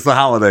happy that it's the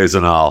holidays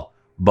and all,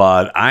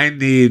 but I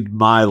need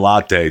my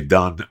latte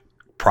done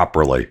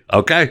properly,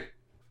 okay?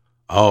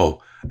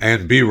 Oh,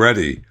 and be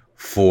ready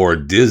for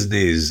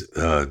Disney's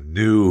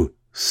new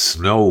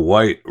Snow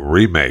White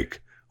remake,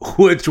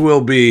 which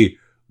will be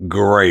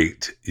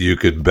great. You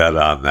can bet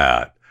on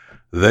that.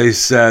 They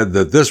said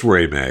that this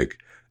remake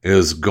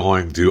is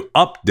going to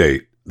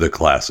update the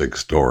classic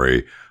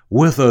story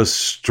with a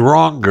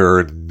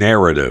stronger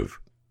narrative.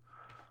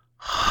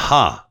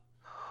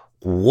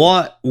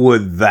 What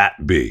would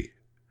that be?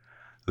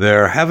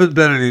 There haven't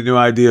been any new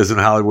ideas in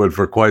Hollywood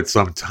for quite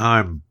some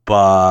time,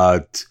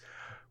 but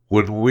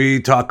when we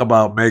talk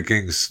about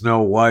making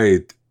Snow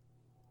White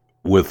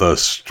with a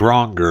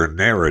stronger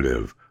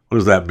narrative, what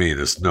does that mean?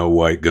 Is Snow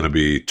White going to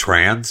be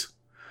trans?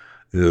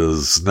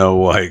 Is Snow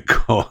White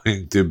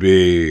going to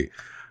be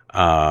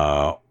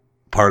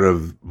part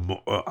of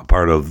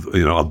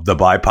the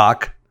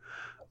BIPOC,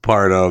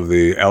 part of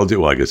the LGBT?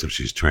 Well, I guess if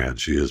she's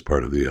trans, she is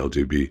part of the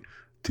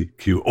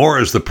LGBTQ. Or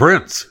is the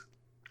prince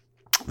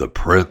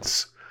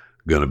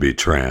going to be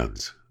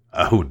trans?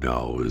 Who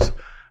knows?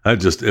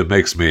 It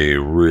makes me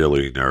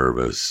really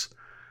nervous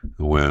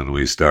when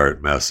we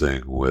start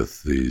messing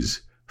with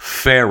these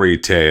fairy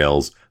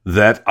tales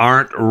that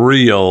aren't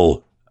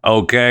real,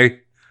 okay?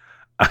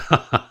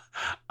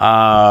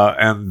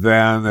 And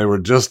then they were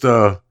just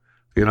a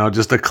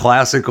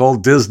classic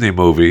old Disney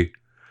movie,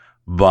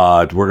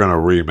 but we're going to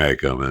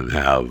remake them and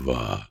have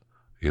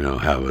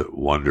it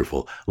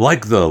wonderful.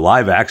 Like the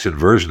live action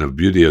version of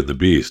Beauty and the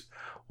Beast.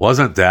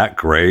 Wasn't that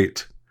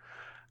great?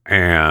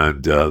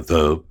 And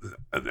the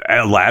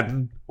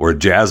Aladdin, where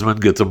Jasmine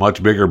gets a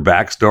much bigger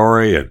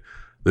backstory and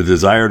the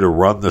desire to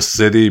run the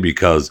city,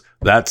 because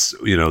that's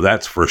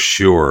for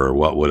sure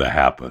what would have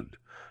happened.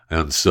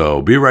 And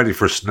so be ready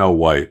for Snow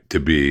White to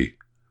be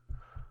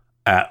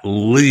at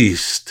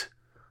least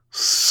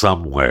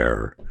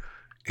somewhere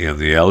in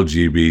the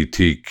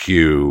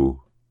LGBTQ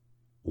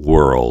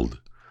world.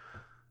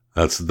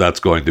 That's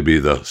going to be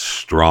the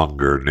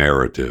stronger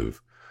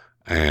narrative.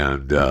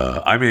 And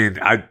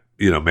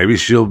maybe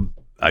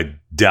I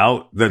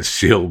doubt that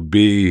she'll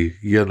be,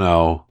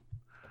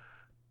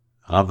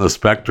 on the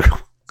spectrum.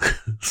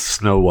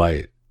 Snow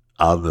White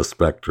on the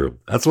spectrum.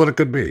 That's what it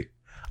could be.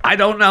 I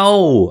don't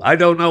know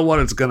what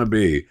it's going to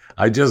be.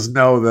 I just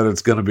know that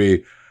it's going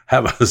to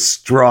have a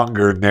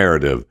stronger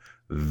narrative.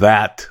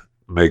 That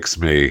makes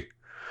me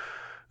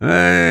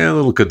a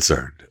little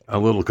concerned.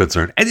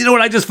 And you know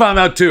what I just found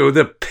out too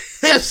that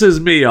pisses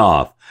me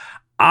off?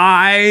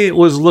 I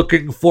was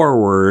looking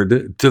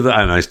forward to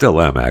and I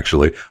still am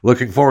actually,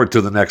 looking forward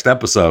to the next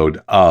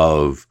episode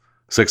of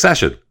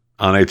Succession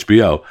on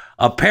HBO.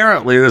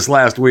 Apparently this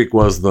last week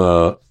was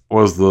the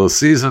was the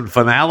season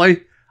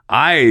finale.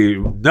 I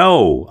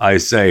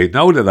say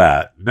no to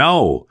that.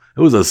 No, it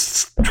was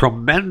a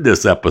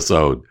tremendous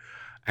episode.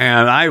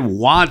 And I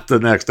want the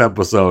next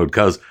episode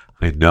because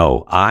I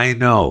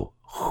know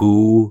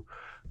who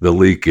the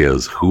leak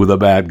is, who the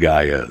bad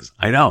guy is.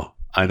 I know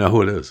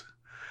who it is.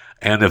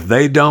 And if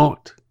they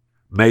don't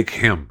make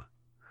him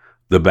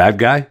the bad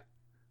guy,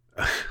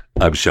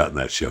 I'm shutting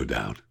that show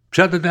down.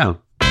 Shutting it down.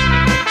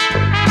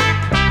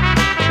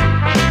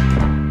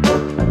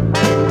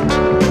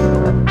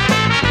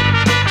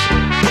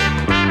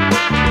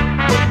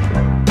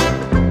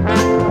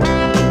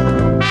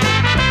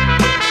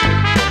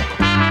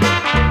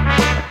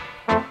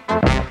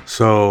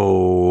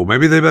 So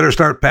maybe they better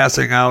start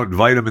passing out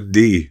vitamin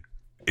D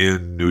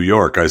in New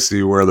York. I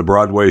see where the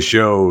Broadway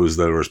shows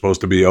that were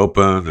supposed to be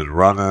open and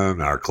running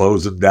are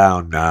closing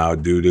down now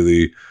due to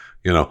the,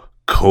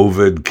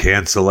 COVID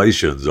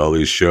cancellations. All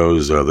these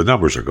shows, the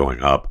numbers are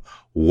going up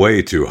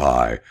way too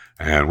high,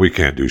 and we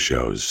can't do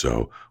shows,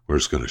 so we're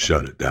just going to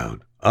shut it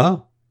down.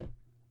 Oh,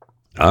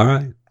 all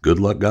right. Good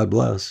luck. God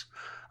bless.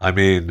 I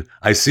mean,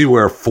 I see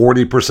where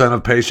 40%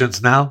 of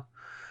patients now,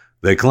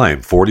 they claim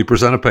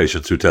 40% of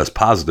patients who test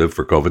positive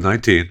for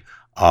COVID-19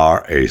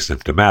 are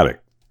asymptomatic.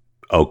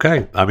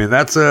 Okay. I mean,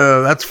 that's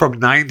from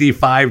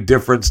 95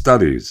 different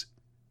studies.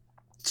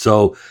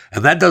 So,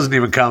 and that doesn't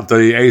even count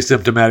the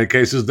asymptomatic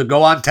cases that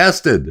go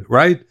untested,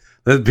 right?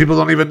 That people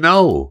don't even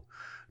know.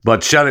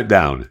 But shut it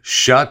down.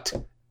 Shut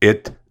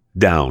it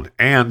down.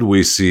 And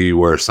we see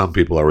where some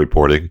people are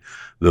reporting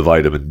the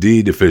vitamin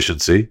D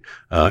deficiency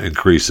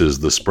increases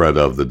the spread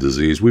of the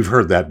disease. We've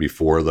heard that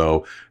before,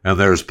 though, and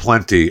there's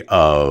plenty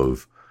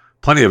of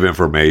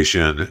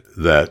information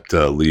that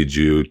leads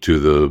you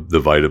to the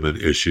vitamin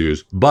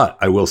issues. But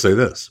I will say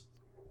this: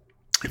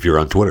 if you're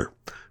on Twitter,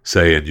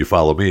 and you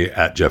follow me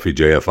at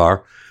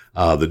JeffyJFR,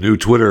 the new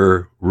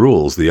Twitter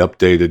rules, the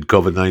updated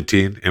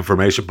COVID-19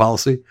 information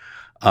policy.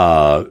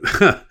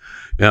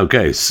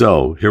 Okay,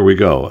 so here we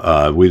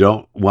go. We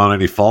don't want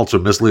any false or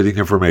misleading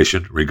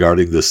information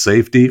regarding the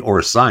safety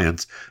or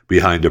science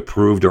behind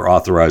approved or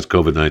authorized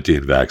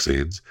COVID-19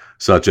 vaccines,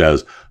 such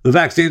as the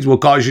vaccines will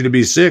cause you to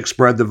be sick,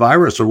 spread the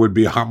virus, or would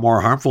be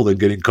more harmful than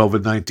getting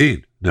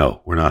COVID-19.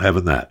 No, we're not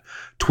having that.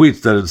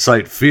 Tweets that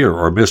incite fear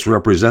or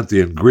misrepresent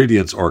the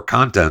ingredients or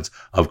contents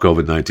of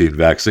COVID-19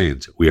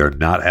 vaccines. We are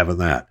not having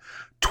that.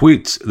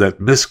 Tweets that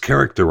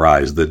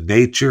mischaracterize the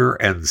nature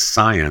and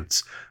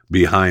science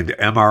behind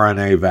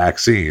mRNA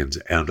vaccines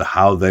and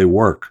how they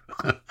work.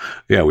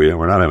 Yeah,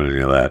 we're not having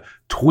any of that.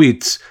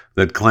 Tweets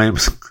that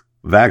claims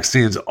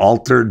vaccines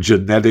alter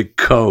genetic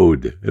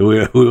code.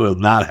 We will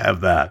not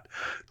have that.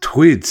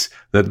 Tweets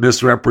that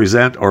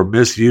misrepresent or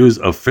misuse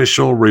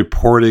official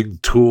reporting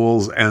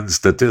tools and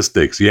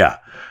statistics. Yeah,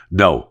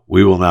 no,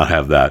 we will not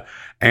have that.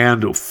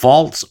 And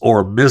false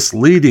or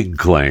misleading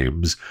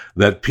claims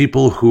that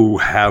people who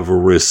have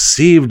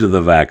received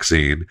the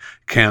vaccine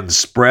can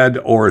spread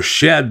or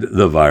shed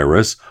the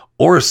virus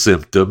or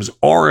symptoms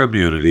or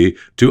immunity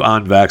to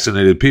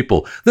unvaccinated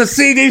people. The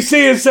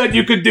CDC has said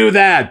you could do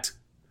that.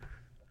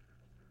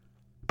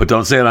 But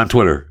don't say it on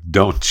Twitter.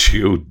 Don't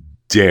you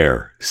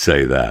dare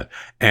say that.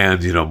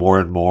 And, more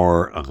and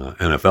more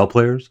NFL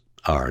players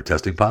are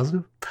testing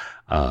positive.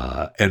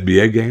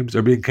 NBA games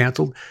are being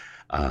canceled.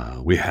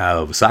 We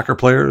have soccer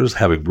players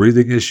having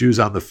breathing issues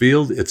on the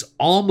field. It's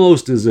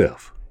almost as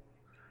if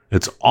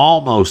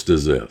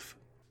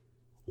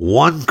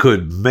one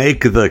could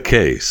make the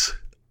case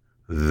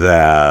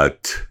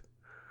that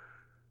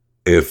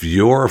if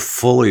you're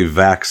fully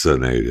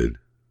vaccinated.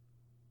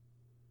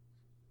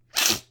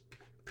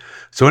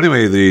 So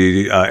anyway,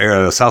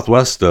 the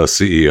Southwest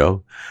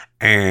CEO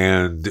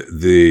and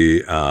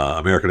the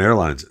American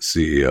Airlines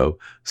CEO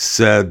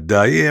said,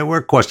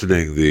 we're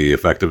questioning the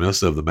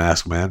effectiveness of the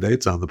mask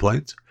mandates on the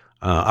planes.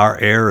 Our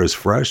air is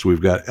fresh.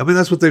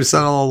 That's what they've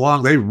said all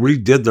along. They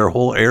redid their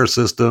whole air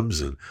systems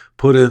and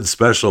put in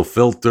special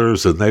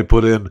filters, and they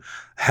put in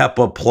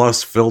HEPA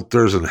plus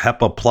filters and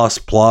HEPA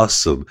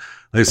plus. And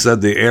they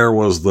said the air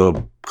was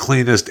the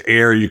cleanest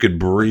air you could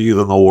breathe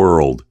in the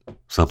world.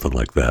 Something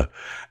like that.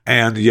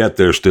 And yet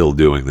they're still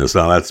doing this.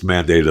 Now, that's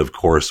mandated, of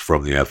course,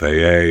 from the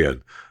FAA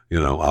and,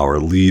 our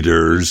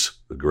leaders,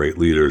 the great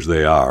leaders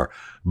they are.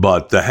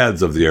 But the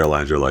heads of the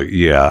airlines are like,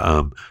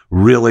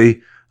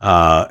 really?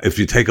 If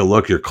you take a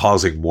look, you're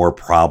causing more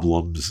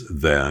problems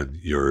than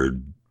you're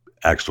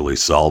actually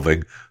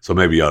solving. So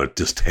maybe you ought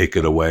to just take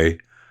it away.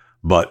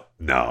 But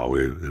no,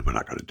 we're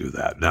not going to do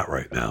that. Not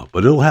right now.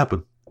 But it'll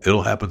happen.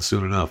 It'll happen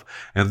soon enough.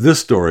 And this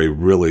story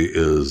really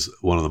is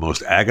one of the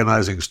most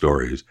agonizing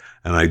stories,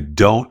 and I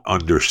don't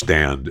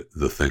understand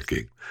the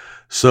thinking.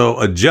 So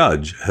a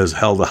judge has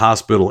held a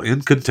hospital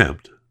in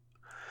contempt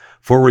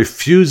for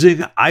refusing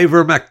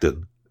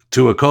ivermectin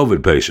to a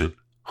COVID patient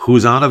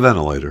who's on a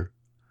ventilator,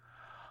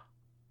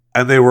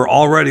 and they were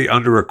already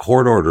under a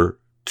court order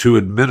to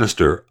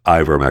administer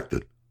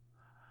ivermectin.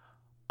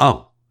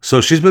 Oh,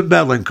 so she's been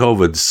battling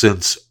COVID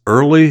since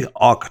early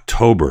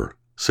October.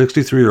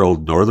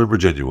 63-year-old Northern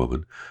Virginia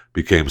woman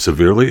became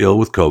severely ill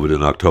with COVID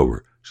in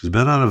October. She's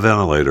been on a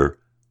ventilator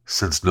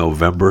since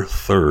November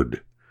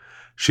 3rd.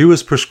 She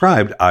was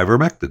prescribed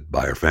ivermectin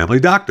by her family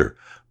doctor,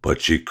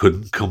 but she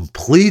couldn't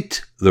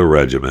complete the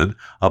regimen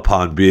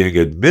upon being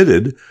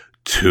admitted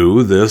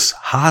to this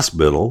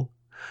hospital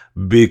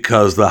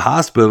because the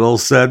hospital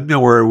said, no,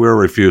 we're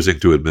refusing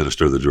to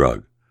administer the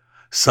drug,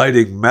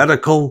 citing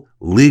medical,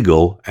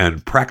 legal,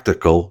 and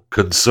practical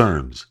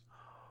concerns.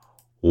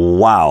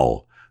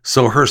 Wow.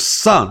 So her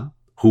son,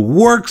 who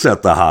works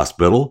at the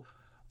hospital,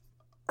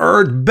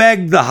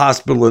 begged the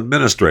hospital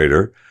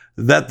administrator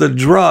that the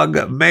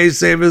drug may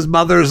save his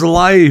mother's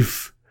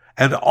life,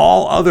 and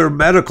all other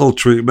medical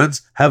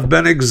treatments have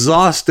been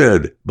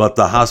exhausted. But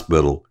the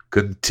hospital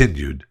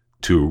continued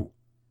to,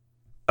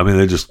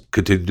 they just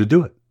continued to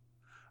do it,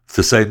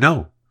 to say,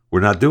 no, we're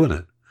not doing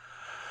it.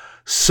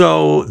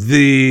 So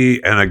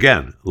and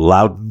again,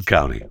 Loudoun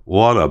County,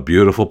 what a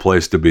beautiful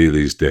place to be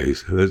these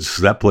days.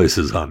 That place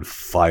is on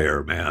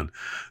fire, man.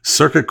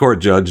 Circuit Court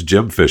Judge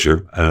Jim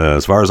Fisher,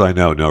 as far as I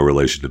know, no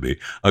relation to me,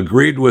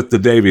 agreed with the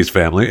Davies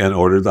family and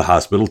ordered the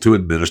hospital to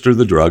administer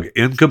the drug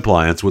in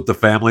compliance with the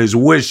family's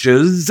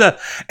wishes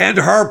and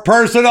her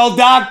personal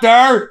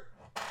doctor.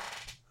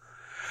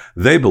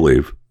 They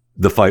believe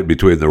the fight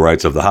between the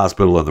rights of the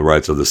hospital and the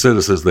rights of the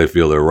citizens. They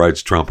feel their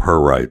rights trump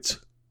her rights.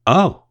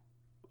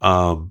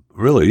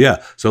 Really?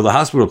 Yeah. So the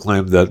hospital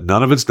claimed that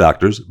none of its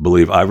doctors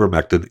believe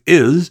ivermectin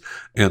is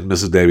in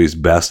Mrs. Davies'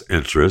 best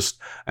interest,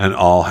 and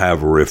all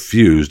have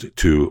refused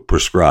to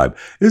prescribe.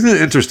 Isn't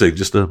it interesting?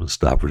 Just to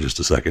stop for just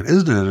a second.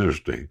 Isn't it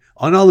interesting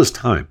on all this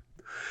time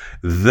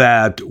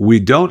that we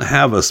don't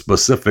have a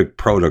specific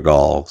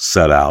protocol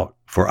set out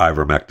for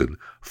ivermectin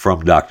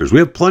from doctors? We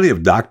have plenty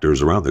of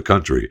doctors around the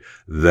country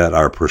that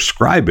are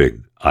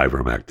prescribing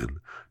ivermectin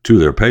to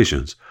their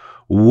patients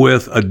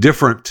with a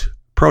different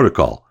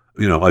protocol.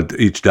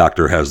 Each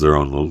doctor has their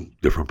own little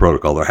different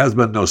protocol. There has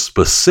been no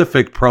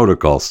specific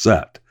protocol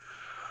set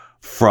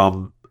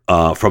from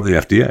the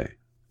FDA.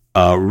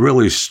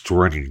 Really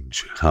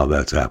strange how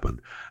that's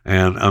happened.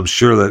 And I'm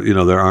sure that,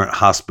 there aren't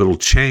hospital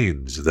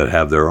chains that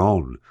have their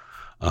own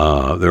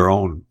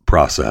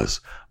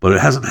process, but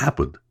it hasn't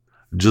happened.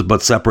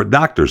 But separate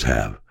doctors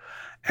have.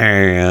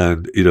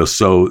 And,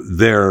 so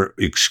their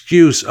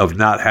excuse of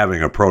not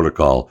having a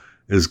protocol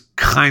is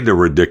kind of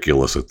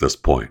ridiculous at this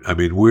point.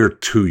 We're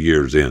 2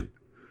 years in,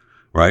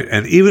 right?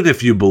 And even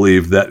if you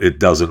believe that it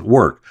doesn't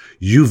work,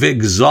 you've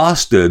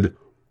exhausted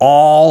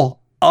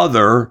all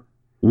other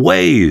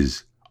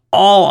ways.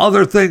 All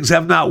other things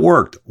have not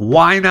worked.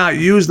 Why not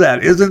use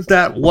that? Isn't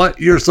that what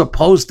you're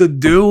supposed to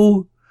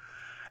do?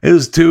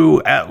 Is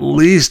to at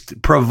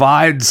least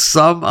provide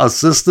some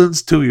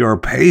assistance to your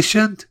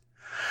patient?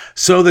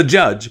 So the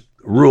judge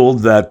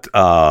ruled that,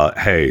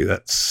 hey,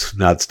 that's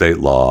not state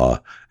law,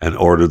 and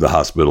ordered the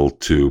hospital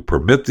to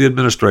permit the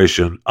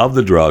administration of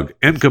the drug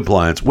in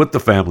compliance with the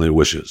family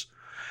wishes.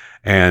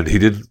 And he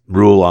didn't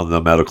rule on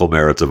the medical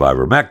merits of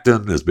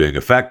ivermectin as being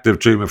effective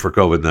treatment for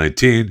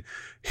COVID-19.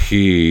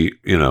 He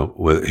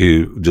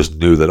just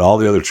knew that all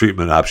the other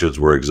treatment options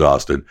were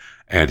exhausted,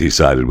 and he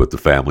sided with the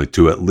family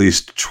to at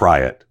least try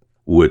it,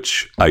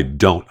 which I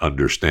don't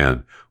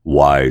understand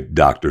why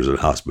doctors and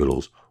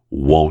hospitals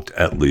won't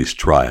at least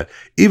try it,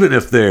 even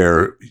if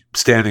they're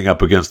standing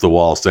up against the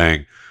wall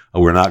saying,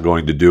 we're not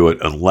going to do it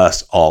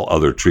unless all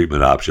other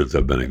treatment options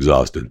have been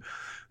exhausted.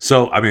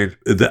 So,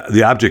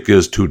 the object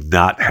is to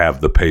not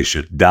have the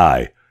patient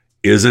die.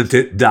 Isn't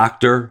it,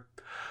 doctor?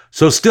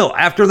 So still,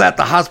 after that,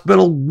 the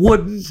hospital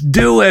wouldn't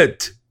do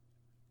it.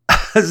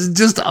 It's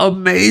just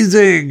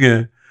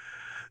amazing.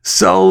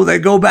 So they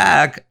go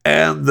back,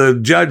 and the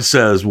judge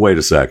says, wait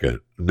a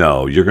second.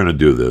 No, you're going to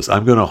do this.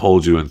 I'm going to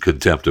hold you in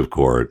contempt of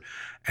court,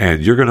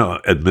 and you're going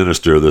to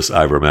administer this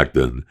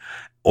ivermectin,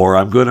 or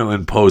I'm going to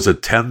impose a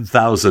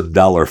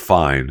 $10,000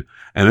 fine,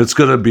 and it's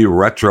going to be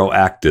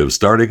retroactive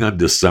starting on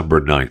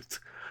December 9th.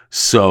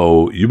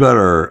 So you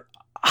better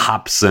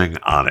hop sing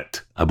on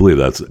it. I believe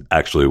that's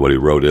actually what he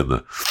wrote in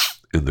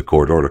the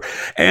court order.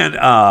 And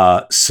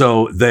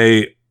so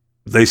they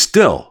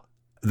still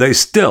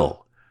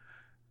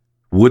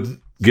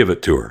wouldn't give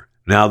it to her.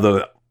 Now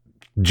the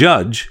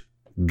judge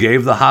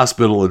gave the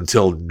hospital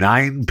until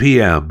 9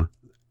 p.m.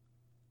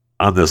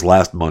 on this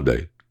last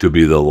Monday to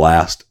be the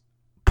last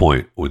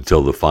point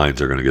until the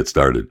fines are going to get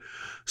started.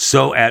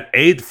 So at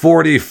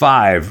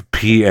 8:45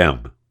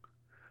 p.m.,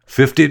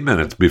 15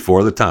 minutes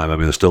before the time,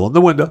 they're still in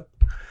the window,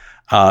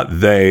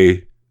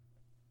 they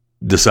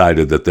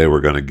decided that they were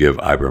going to give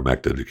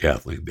ivermectin to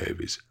Kathleen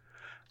Davies.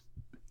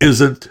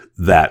 Isn't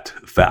that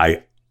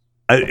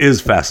it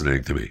is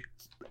fascinating to me.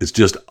 It's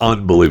just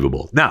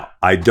unbelievable. Now,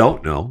 I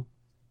don't know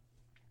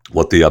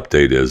what the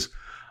update is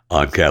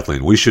on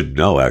Kathleen. We should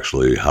know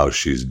actually how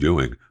she's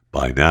doing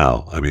by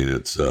now.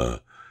 It's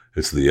the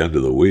end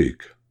of the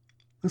week.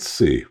 Let's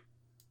see.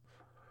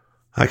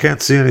 I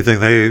can't see anything.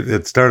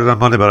 It started on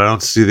Monday, but I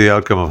don't see the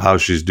outcome of how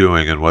she's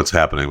doing and what's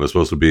happening. It was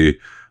supposed to be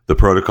the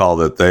protocol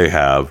that they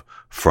have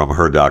from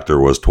her doctor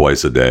was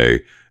twice a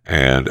day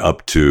and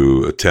up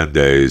to 10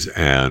 days,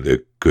 and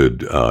it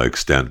could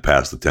extend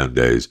past the 10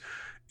 days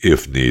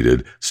if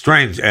needed.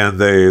 Strange. And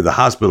the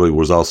hospital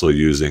was also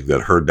using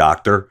that her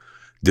doctor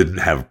didn't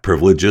have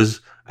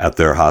privileges at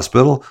their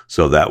hospital,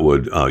 so that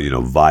would,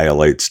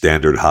 violate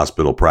standard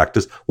hospital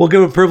practice. Well,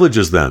 give them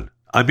privileges then.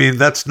 I mean,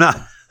 that's not...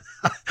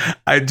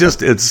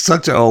 it's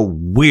such a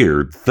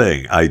weird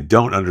thing. I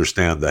don't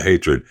understand the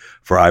hatred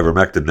for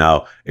ivermectin.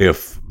 Now,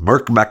 if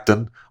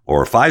Merckmectin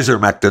or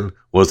Pfizermectin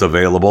was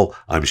available,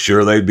 I'm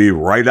sure they'd be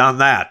right on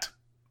that.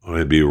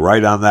 They'd be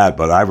right on that.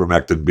 But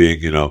ivermectin being,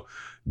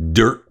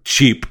 dirt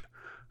cheap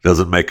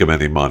doesn't make them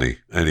any money.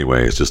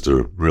 Anyway, it's just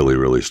a really,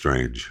 really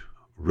strange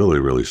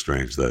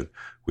that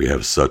we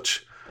have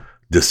such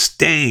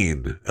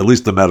disdain, at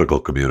least the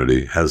medical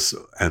community has,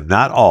 and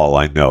not all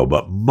I know,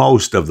 but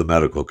most of the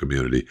medical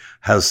community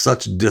has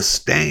such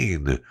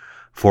disdain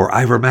for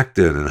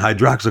ivermectin and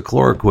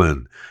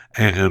hydroxychloroquine.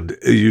 And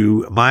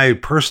my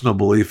personal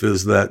belief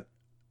is that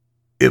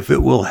if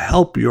it will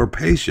help your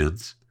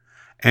patients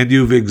and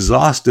you've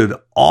exhausted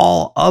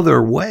all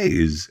other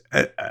ways,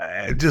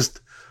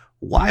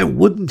 why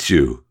wouldn't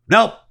you?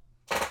 Nope,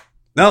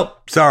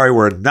 sorry,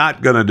 we're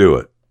not going to do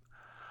it.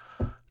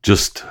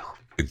 Just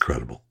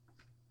incredible.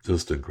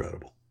 Just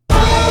incredible.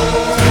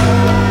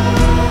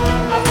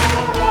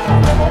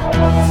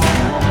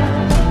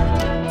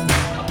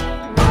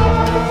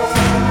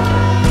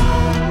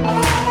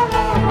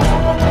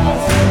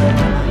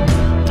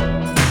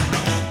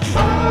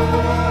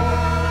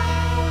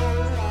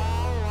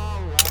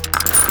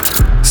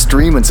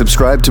 Stream and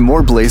subscribe to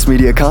more Blaze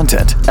Media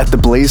content at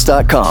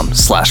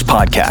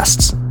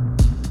theblaze.com/podcasts.